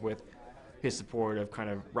some issues with his support of kind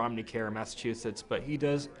of Romney Care in Massachusetts, but he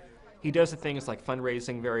does the things like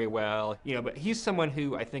fundraising very well, you know. But he's someone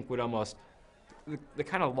who I think would almost, the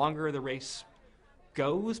kind of longer the race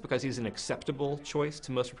goes, because he's an acceptable choice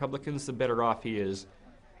to most Republicans, the better off he is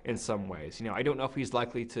in some ways. You know, I don't know if he's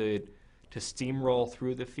likely to steamroll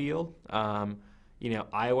through the field. You know,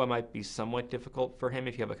 Iowa might be somewhat difficult for him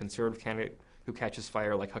if you have a conservative candidate who catches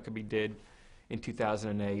fire like Huckabee did in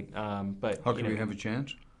 2008. But Huckabee, you know, have a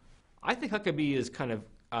chance? I think Huckabee is kind of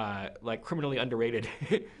like criminally underrated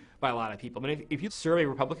by a lot of people. I mean, if you survey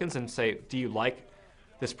Republicans and say, do you like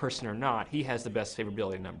this person or not, he has the best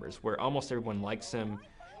favorability numbers, where almost everyone likes him,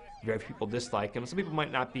 very few people dislike him. Some people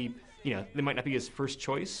might not be, you know, they might not be his first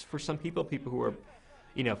choice for some people. People who are,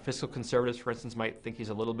 you know, fiscal conservatives, for instance, might think he's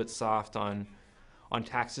a little bit soft on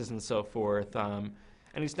taxes and so forth, and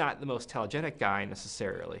he's not the most telegenic guy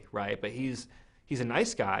necessarily, right? But he's a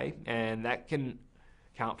nice guy, and that can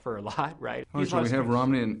count for a lot, right? All right, so we have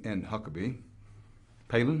Romney and Huckabee.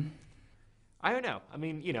 Palin? I don't know. I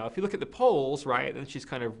mean, you know, if you look at the polls, right, then she's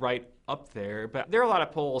kind of right up there. But there are a lot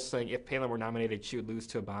of polls saying if Palin were nominated, she would lose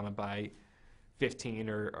to Obama by 15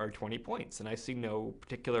 or 20 points, and I see no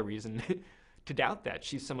particular reason to doubt that.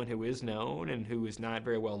 She's someone who is known and who is not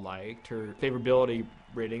very well liked. Her favorability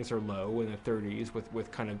ratings are low in the 30s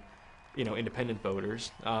with kind of, you know, independent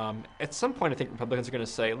voters. At some point, I think Republicans are going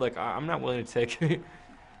to say, look, I'm not willing to take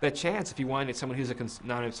that chance. If you wanted someone who's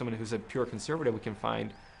someone who's a pure conservative, we can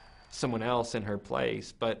find someone else in her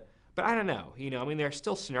place. But I don't know. You know, I mean, there are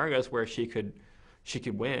still scenarios where she could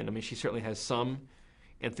win. I mean, she certainly has some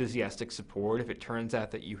enthusiastic support. If it turns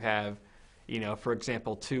out that you have, you know, for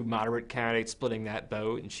example, two moderate candidates splitting that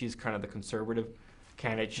vote, and she's kind of the conservative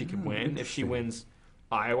candidate, she could win. If she wins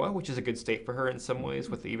Iowa, which is a good state for her in some ways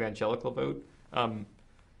with the evangelical vote,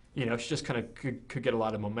 you know, she just kind of could get a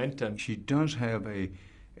lot of momentum. She does have a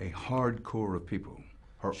hard core of people.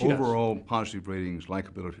 Her She does. overall positive ratings,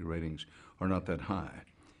 likability ratings, are not that high.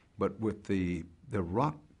 But with the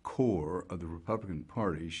rock core of the Republican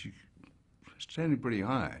Party, she's standing pretty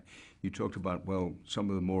high. You talked about, well, some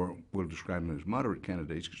of the more, we'll describe them as moderate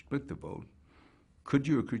candidates could split the vote. Could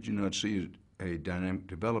you or could you not see a dynamic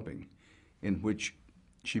developing in which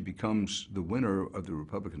she becomes the winner of the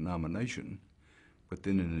Republican nomination, but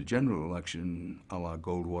then in a general election, a la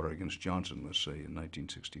Goldwater against Johnson, let's say, in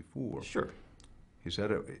 1964? Sure. Is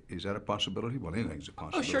that a possibility? Well, anything's a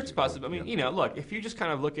possibility. Oh, sure, it's possible. I mean, you know, look, if you just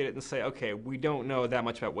kind of look at it and say, okay, we don't know that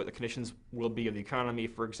much about what the conditions will be of the economy,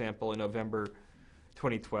 for example, in November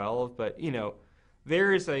 2012, but, you know,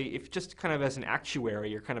 if just kind of as an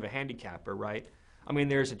actuary, you're kind of a handicapper, right? I mean,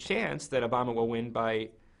 there's a chance that Obama will win by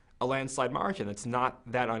a landslide margin. It's not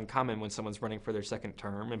that uncommon when someone's running for their second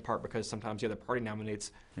term, in part because sometimes the other party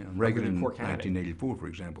nominates Reagan a really in poor candidate. 1984, for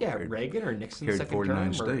example. Yeah, Reagan or Nixon's carried second 49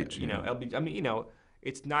 term. states. Or, you know, I mean, you know,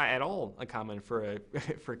 it's not at all uncommon for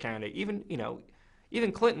a candidate. Even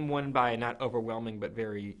Clinton won by a not overwhelming but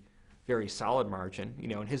very, very solid margin. You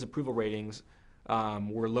know, and his approval ratings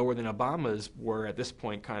were lower than Obama's were at this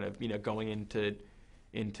point, kind of, you know, going into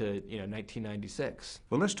 1996.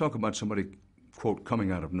 Well, let's talk about somebody, quote,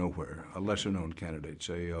 coming out of nowhere, a lesser-known candidate,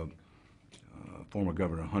 say former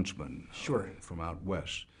Governor Huntsman, sure, from out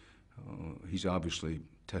west. He's obviously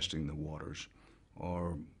testing the waters.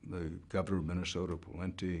 Or the governor of Minnesota,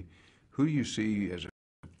 Pawlenty. Who do you see as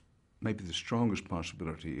maybe the strongest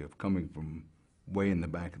possibility of coming from way in the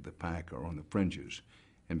back of the pack or on the fringes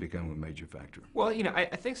and becoming a major factor? Well, you know, I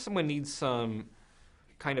think someone needs some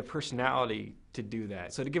kind of personality to do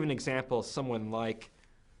that. So to give an example, someone like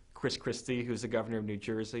Chris Christie, who's the governor of New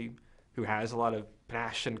Jersey, who has a lot of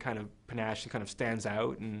panache and kind of stands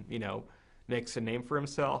out and, you know, makes a name for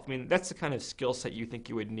himself. I mean, that's the kind of skill set you think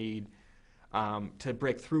you would need to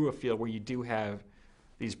break through a field where you do have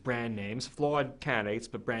these brand names, flawed candidates,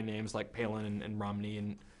 but brand names like Palin and Romney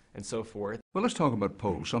and so forth. Well, let's talk about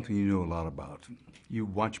polls, something you know a lot about. You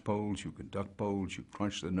watch polls, you conduct polls, you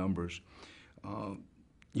crunch the numbers.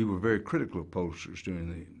 You were very critical of pollsters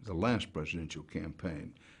during the last presidential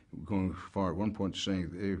campaign, going far at one point saying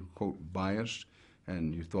they were, quote, biased,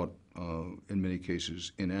 and you thought, in many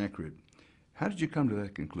cases, inaccurate. How did you come to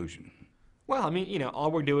that conclusion? Well, I mean, you know,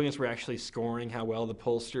 all we're doing is we're actually scoring how well the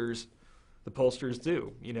pollsters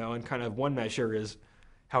do, you know, and kind of one measure is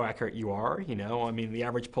how accurate you are, you know. I mean, the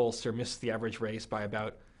average pollster missed the average race by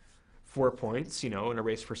about 4 points, you know, in a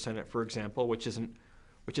race for Senate, for example, which isn't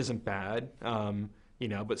bad, you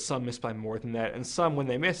know, but some missed by more than that, and some, when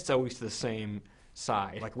they miss, it's always to the same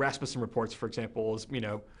side. Like Rasmussen Reports, for example, is, you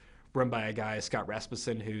know, run by a guy, Scott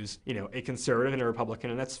Rasmussen, who's, you know, a conservative and a Republican,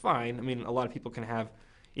 and that's fine. I mean, a lot of people can have,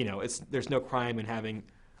 you know, there's no crime in having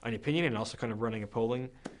an opinion and also kind of running a polling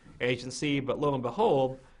agency, but lo and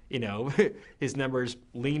behold, you know, his numbers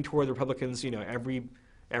lean toward the Republicans, you know,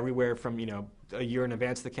 everywhere from, you know, a year in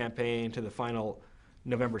advance of the campaign to the final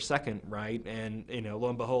November 2nd, right? And, you know, lo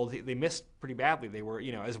and behold, they missed pretty badly. They were,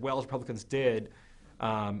 you know, as well as Republicans did,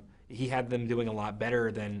 he had them doing a lot better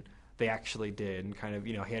than they actually did, and kind of,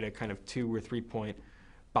 you know, he had a kind of 2 or 3 point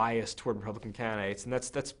bias toward Republican candidates, and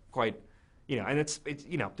that's quite, you know, and it's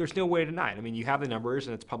you know, there's no way to deny it. I mean, you have the numbers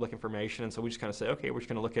and it's public information, and so we just kind of say, okay, we're just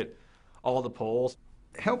going to look at all the polls.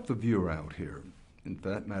 Help the viewer out here, and for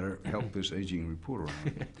that matter, help this aging reporter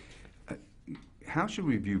out. How should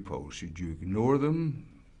we view polls? Should you ignore them?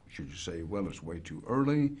 Should you say, well, it's way too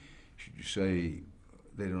early? Should you say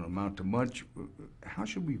they don't amount to much? How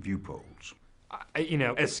should we view polls? You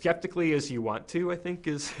know, as skeptically as you want to, I think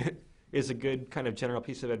is a good kind of general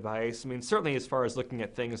piece of advice. I mean, certainly as far as looking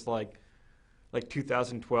at things like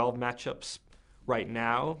 2012 matchups right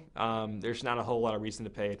now, there's not a whole lot of reason to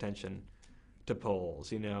pay attention to polls,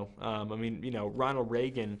 you know. I mean, you know, Ronald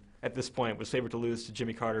Reagan at this point was favored to lose to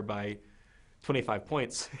Jimmy Carter by 25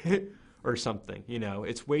 points or something, you know.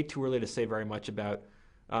 It's way too early to say very much about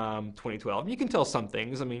 2012. You can tell some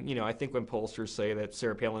things. I mean, you know, I think when pollsters say that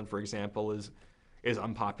Sarah Palin, for example, is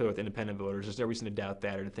unpopular with independent voters, there's no reason to doubt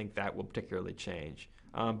that or to think that will particularly change.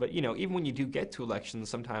 But, you know, even when you do get to elections,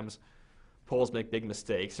 sometimes polls make big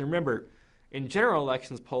mistakes. And remember, in general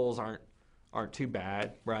elections, polls aren't too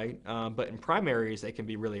bad, right? But in primaries, they can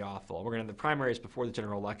be really awful. We're going to have the primaries before the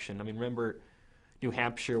general election. I mean, remember New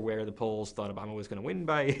Hampshire, where the polls thought Obama was going to win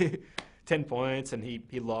by 10 points, and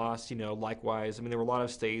he lost, you know, likewise. I mean, there were a lot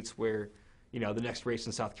of states where, you know, the next race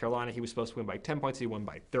in South Carolina, he was supposed to win by 10 points, he won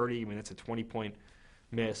by 30. I mean, that's a 20-point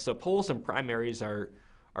miss. So polls and primaries are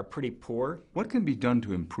pretty poor. What can be done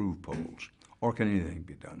to improve polls, or can anything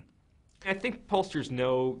be done? I think pollsters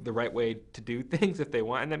know the right way to do things if they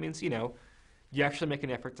want, and that means, you know, you actually make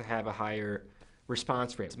an effort to have a higher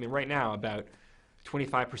response rate. I mean, right now, about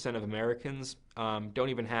 25% of Americans don't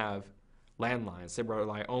even have landlines. They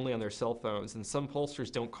rely only on their cell phones, and some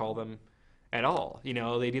pollsters don't call them at all. You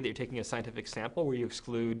know, the idea that you're taking a scientific sample where you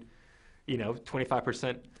exclude, you know,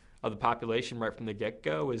 25% of the population right from the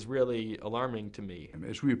get-go is really alarming to me.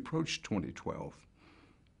 As we approach 2012,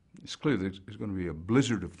 it's clear that there's going to be a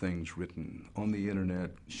blizzard of things written on the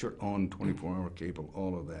internet, sure, on 24-hour cable,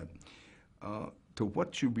 all of that. To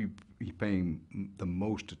what should we be paying the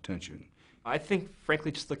most attention? I think,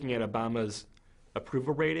 frankly, just looking at Obama's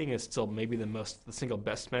approval rating is still maybe the single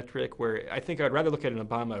best metric, where I think I'd rather look at an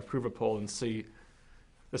Obama approval poll and see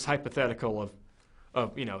this hypothetical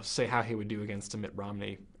of you know, say how he would do against a Mitt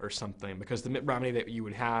Romney or something, because the Mitt Romney that you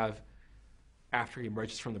would have after he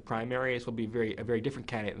emerges from the primaries will be a very different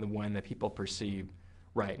candidate than the one that people perceive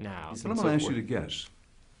right now. But I'm going to ask you to guess.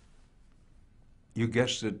 You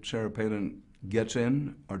guess that Sarah Palin gets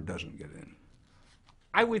in or doesn't get in?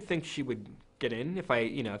 I would think she would get in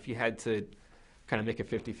if you had to kind of make a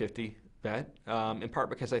 50-50 bet, in part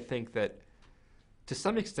because I think that to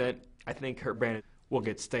some extent, I think her brand will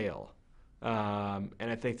get stale. And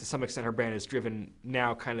I think to some extent her brand is driven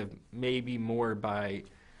now kind of maybe more by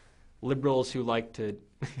liberals who like to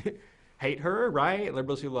hate her, right?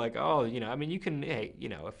 Liberals who like, oh, you know, I mean, you can, hey, you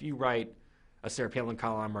know, if you write Sarah Palin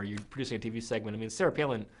column or you're producing a TV segment. I mean, Sarah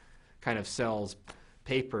Palin kind of sells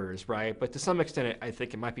papers, right? But to some extent, I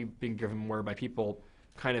think it might be being driven more by people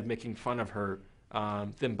kind of making fun of her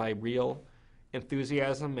than by real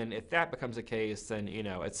enthusiasm. And if that becomes the case, then, you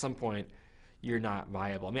know, at some point, you're not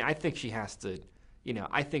viable. I mean, I think she has to, you know,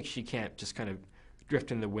 I think she can't just kind of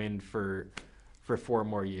drift in the wind for 4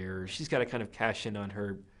 more years. She's got to kind of cash in on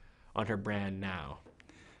her brand now.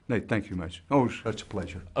 Nate, thank you much. Oh, such a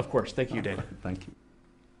pleasure. Of course. Thank you, Dana. Thank you.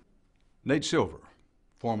 Nate Silver,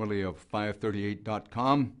 formerly of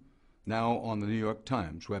 538.com, now on the New York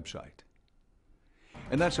Times website.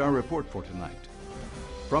 And that's our report for tonight.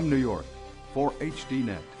 From New York, for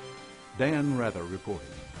HDNet, Dan Rather reporting.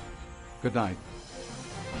 Good night.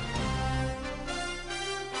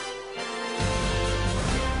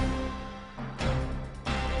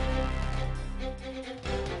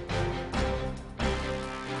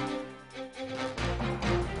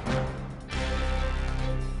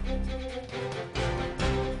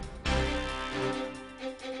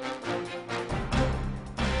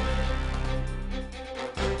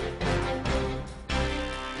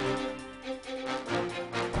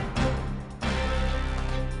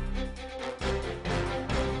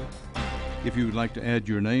 If you would like to add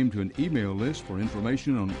your name to an email list for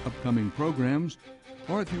information on upcoming programs,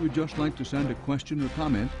 or if you would just like to send a question or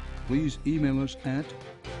comment, please email us at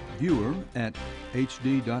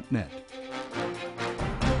viewer@hd.net.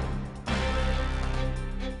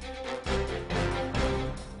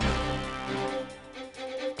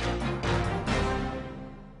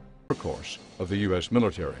 Course of the U.S.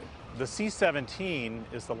 military. The C-17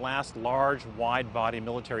 is the last large, wide-body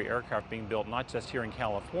military aircraft being built not just here in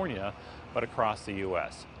California, but across the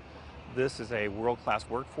U.S. This is a world-class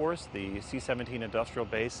workforce. The C-17 industrial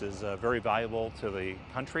base is very valuable to the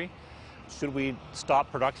country. Should we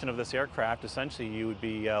stop production of this aircraft, essentially you would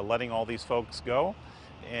be letting all these folks go.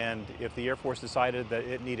 And if the Air Force decided that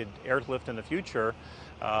it needed airlift in the future,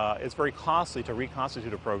 it's very costly to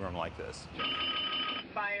reconstitute a program like this.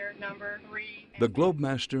 Fire number 3. The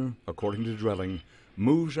Globemaster, according to Drilling,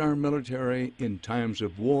 moves our military in times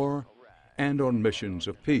of war and on missions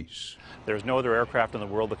of peace. There's no other aircraft in the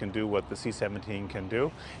world that can do what the C-17 can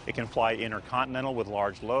do. It can fly intercontinental with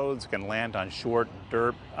large loads, it can land on short,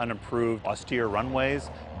 dirt, unimproved, austere runways.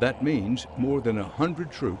 That means more than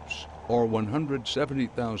 100 troops or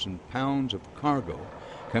 170,000 pounds of cargo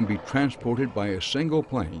can be transported by a single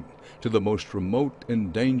plane to the most remote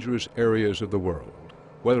and dangerous areas of the world.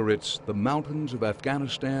 Whether it's the mountains of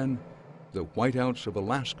Afghanistan, the whiteouts of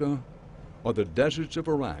Alaska, or the deserts of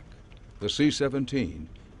Iraq, the C-17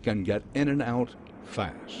 can get in and out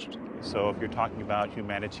fast. So if you're talking about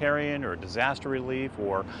humanitarian or disaster relief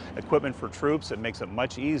or equipment for troops, it makes it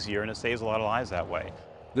much easier and it saves a lot of lives that way.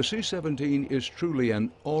 The C-17 is truly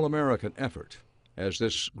an all-American effort. As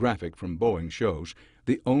this graphic from Boeing shows,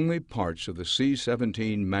 the only parts of the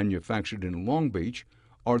C-17 manufactured in Long Beach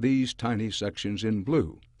are these tiny sections in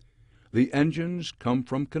blue. The engines come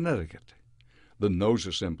from Connecticut. The nose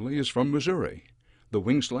assembly is from Missouri. The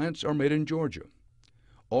wing slants are made in Georgia.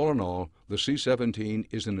 All in all, the C-17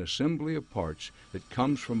 is an assembly of parts that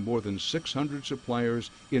comes from more than 600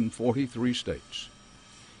 suppliers in 43 states.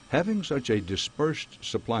 Having such a dispersed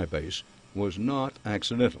supply base was not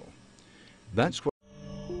accidental. That's what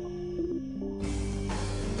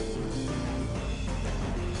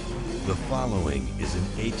The following is an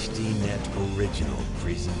HDNet original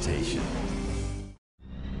presentation.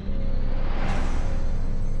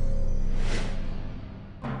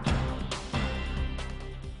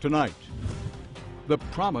 Tonight, the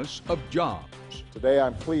promise of jobs. Today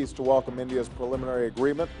I'm pleased to welcome India's preliminary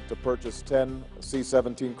agreement to purchase 10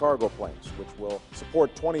 C-17 cargo planes, which will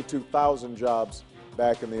support 22,000 jobs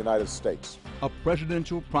back in the United States. A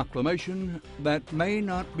presidential proclamation that may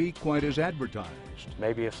not be quite as advertised.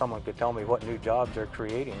 Maybe if someone could tell me what new jobs they're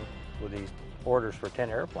creating with these orders for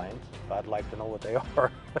 10 airplanes, I'd like to know what they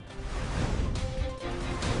are.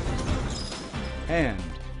 And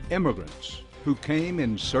immigrants who came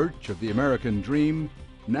in search of the American dream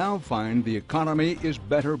now find the economy is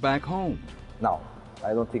better back home. No,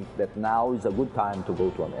 I don't think that now is a good time to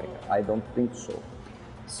go to America. I don't think so.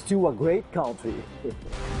 Still a great country.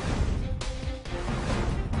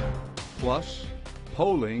 Plus,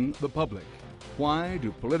 polling the public. Why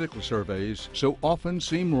do political surveys so often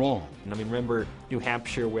seem wrong? I mean, remember New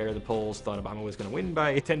Hampshire where the polls thought Obama was going to win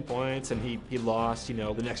by 10 points and he lost. You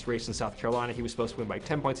know, the next race in South Carolina, he was supposed to win by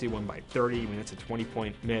 10 points. He won by 30. I mean, that's a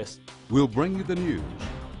 20-point miss. We'll bring you the news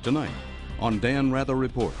tonight on Dan Rather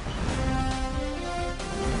Report.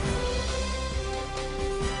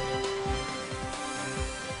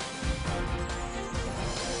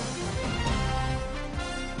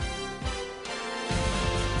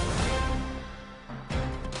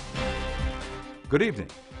 Good evening.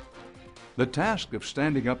 The task of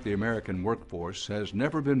standing up the American workforce has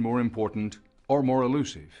never been more important or more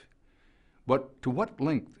elusive. But to what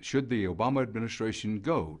length should the Obama administration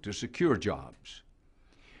go to secure jobs?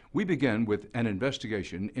 We begin with an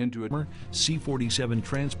investigation into a C-47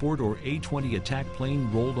 transport or A-20 attack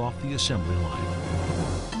plane rolled off the assembly line.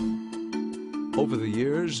 Over the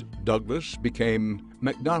years, Douglas became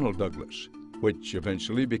McDonnell Douglas, which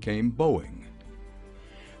eventually became Boeing.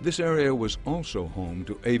 This area was also home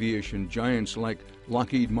to aviation giants like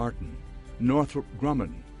Lockheed Martin, Northrop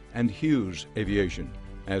Grumman, and Hughes Aviation,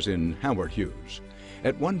 as in Howard Hughes.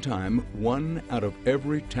 At one time, 1 out of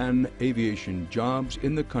every 10 aviation jobs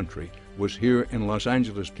in the country was here in Los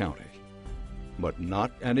Angeles County. But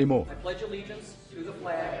not anymore. I pledge allegiance to the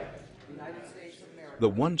flag of the United States of America. The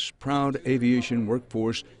once proud aviation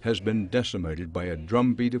workforce has been decimated by a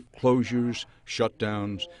drumbeat of closures,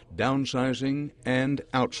 shutdowns, downsizing, and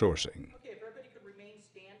outsourcing.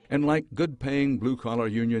 And like good-paying blue-collar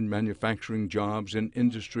union manufacturing jobs in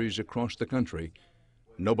industries across the country,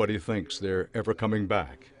 nobody thinks they're ever coming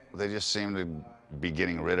back. They just seem to be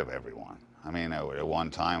getting rid of everyone. I mean, at one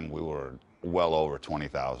time we were well over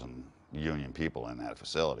 20,000 union people in that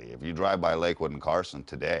facility. If you drive by Lakewood and Carson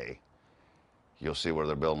today, you'll see where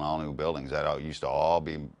they're building all new buildings that used to all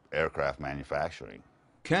be aircraft manufacturing.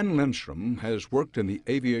 Ken Lindstrom has worked in the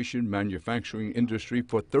aviation manufacturing industry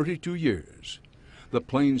for 32 years. The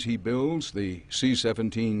planes he builds, the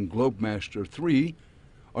C-17 Globemaster III,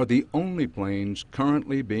 are the only planes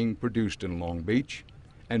currently being produced in Long Beach,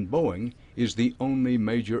 and Boeing is the only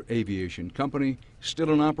major aviation company still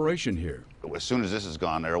in operation here. As soon as this is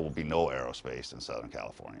gone, there will be no aerospace in Southern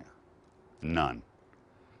California. None.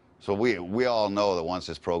 So we all know that once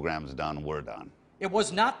this program is done, we're done. It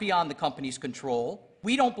was not beyond the company's control.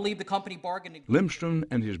 We don't believe the company bargained. Lindstrom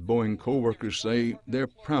and his Boeing co-workers say they're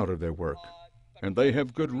proud of their work, and they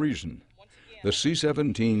have good reason. The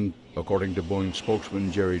C-17, according to Boeing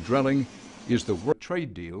spokesman Jerry Drelling, is the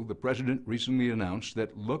trade deal the president recently announced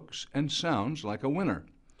that looks and sounds like a winner,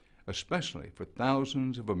 especially for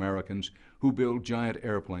thousands of Americans who build giant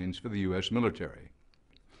airplanes for the U.S. military.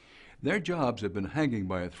 Their jobs have been hanging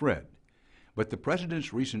by a thread, but the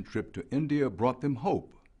president's recent trip to India brought them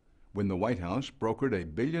hope when the White House brokered a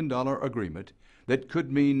 $1 billion agreement that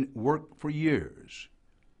could mean work for years,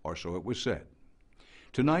 or so it was said.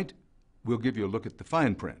 Tonight, we'll give you a look at the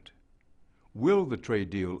fine print. Will the trade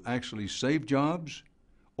deal actually save jobs,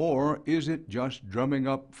 or is it just drumming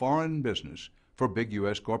up foreign business for big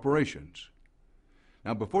U.S. corporations?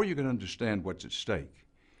 Now, before you can understand what's at stake,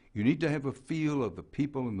 you need to have a feel of the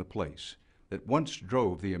people and the place that once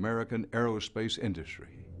drove the American aerospace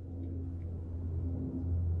industry.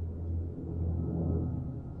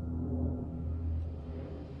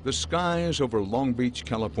 The skies over Long Beach,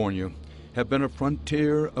 California, have been a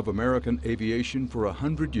frontier of American aviation for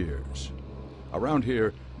 100 years. Around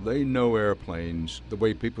here, they know airplanes the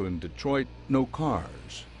way people in Detroit know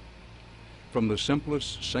cars. From the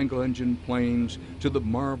simplest single-engine planes to the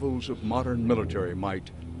marvels of modern military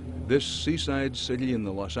might, this seaside city in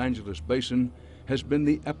the Los Angeles basin has been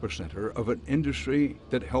the epicenter of an industry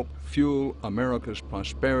that helped fuel America's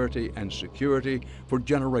prosperity and security for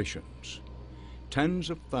generations. Tens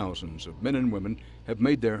of thousands of men and women have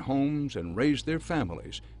made their homes and raised their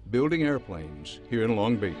families building airplanes here in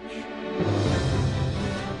Long Beach.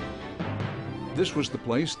 This was the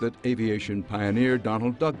place that aviation pioneer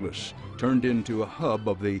Donald Douglas turned into a hub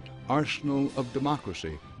of the arsenal of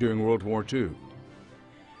democracy during World War II.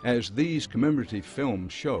 As these commemorative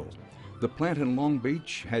films show, the plant in Long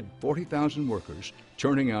Beach had 40,000 workers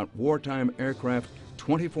churning out wartime aircraft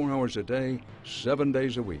 24 hours a day, 7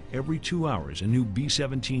 days a week. Every 2 hours, a new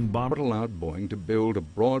B-17 bomber allowed Boeing to build a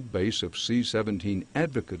broad base of C-17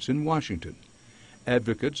 advocates in Washington.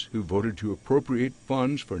 Advocates who voted to appropriate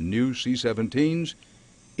funds for new C-17s,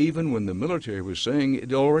 even when the military was saying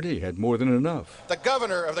it already had more than enough. The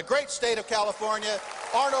governor of the great state of California,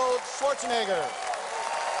 Arnold Schwarzenegger.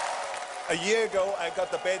 A year ago, I got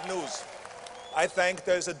the bad news. I think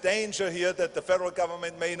there's a danger here that the federal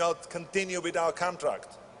government may not continue with our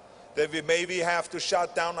contract, that we maybe have to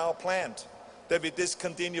shut down our plant, that we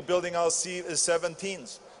discontinue building our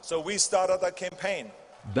C-17s. So we started a campaign.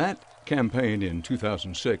 That campaign in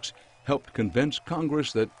 2006 helped convince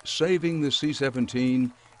Congress that saving the C-17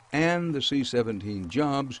 and the C-17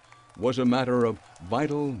 jobs was a matter of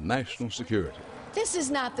vital national security. This is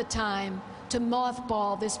not the time to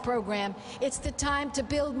mothball this program. It's the time to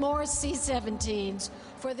build more C-17s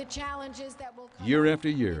for the challenges that will come. Year after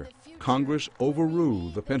year, Congress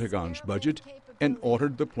overruled the Pentagon's budget and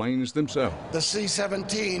ordered the planes themselves. The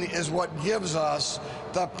C-17 is what gives us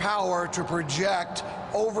the power to project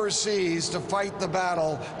overseas to fight the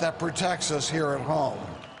battle that protects us here at home.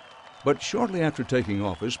 But shortly after taking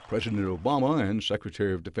office, President Obama and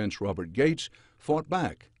Secretary of Defense Robert Gates fought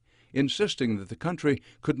back, insisting that the country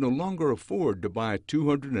could no longer afford to buy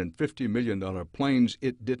 $250 million planes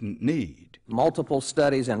it didn't need. Multiple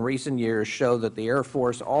studies in recent years show that the Air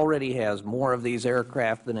Force already has more of these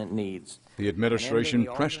aircraft than it needs. The administration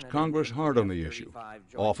pressed Congress hard on the issue,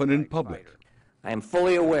 often in public. I am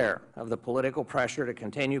fully aware of the political pressure to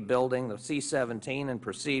continue building the C-17 and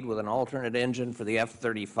proceed with an alternate engine for the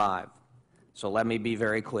F-35. So let me be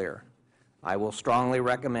very clear. I will strongly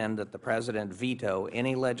recommend that the President veto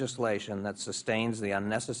any legislation that sustains the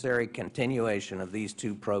unnecessary continuation of these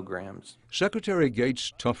two programs. Secretary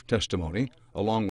Gates' tough testimony, along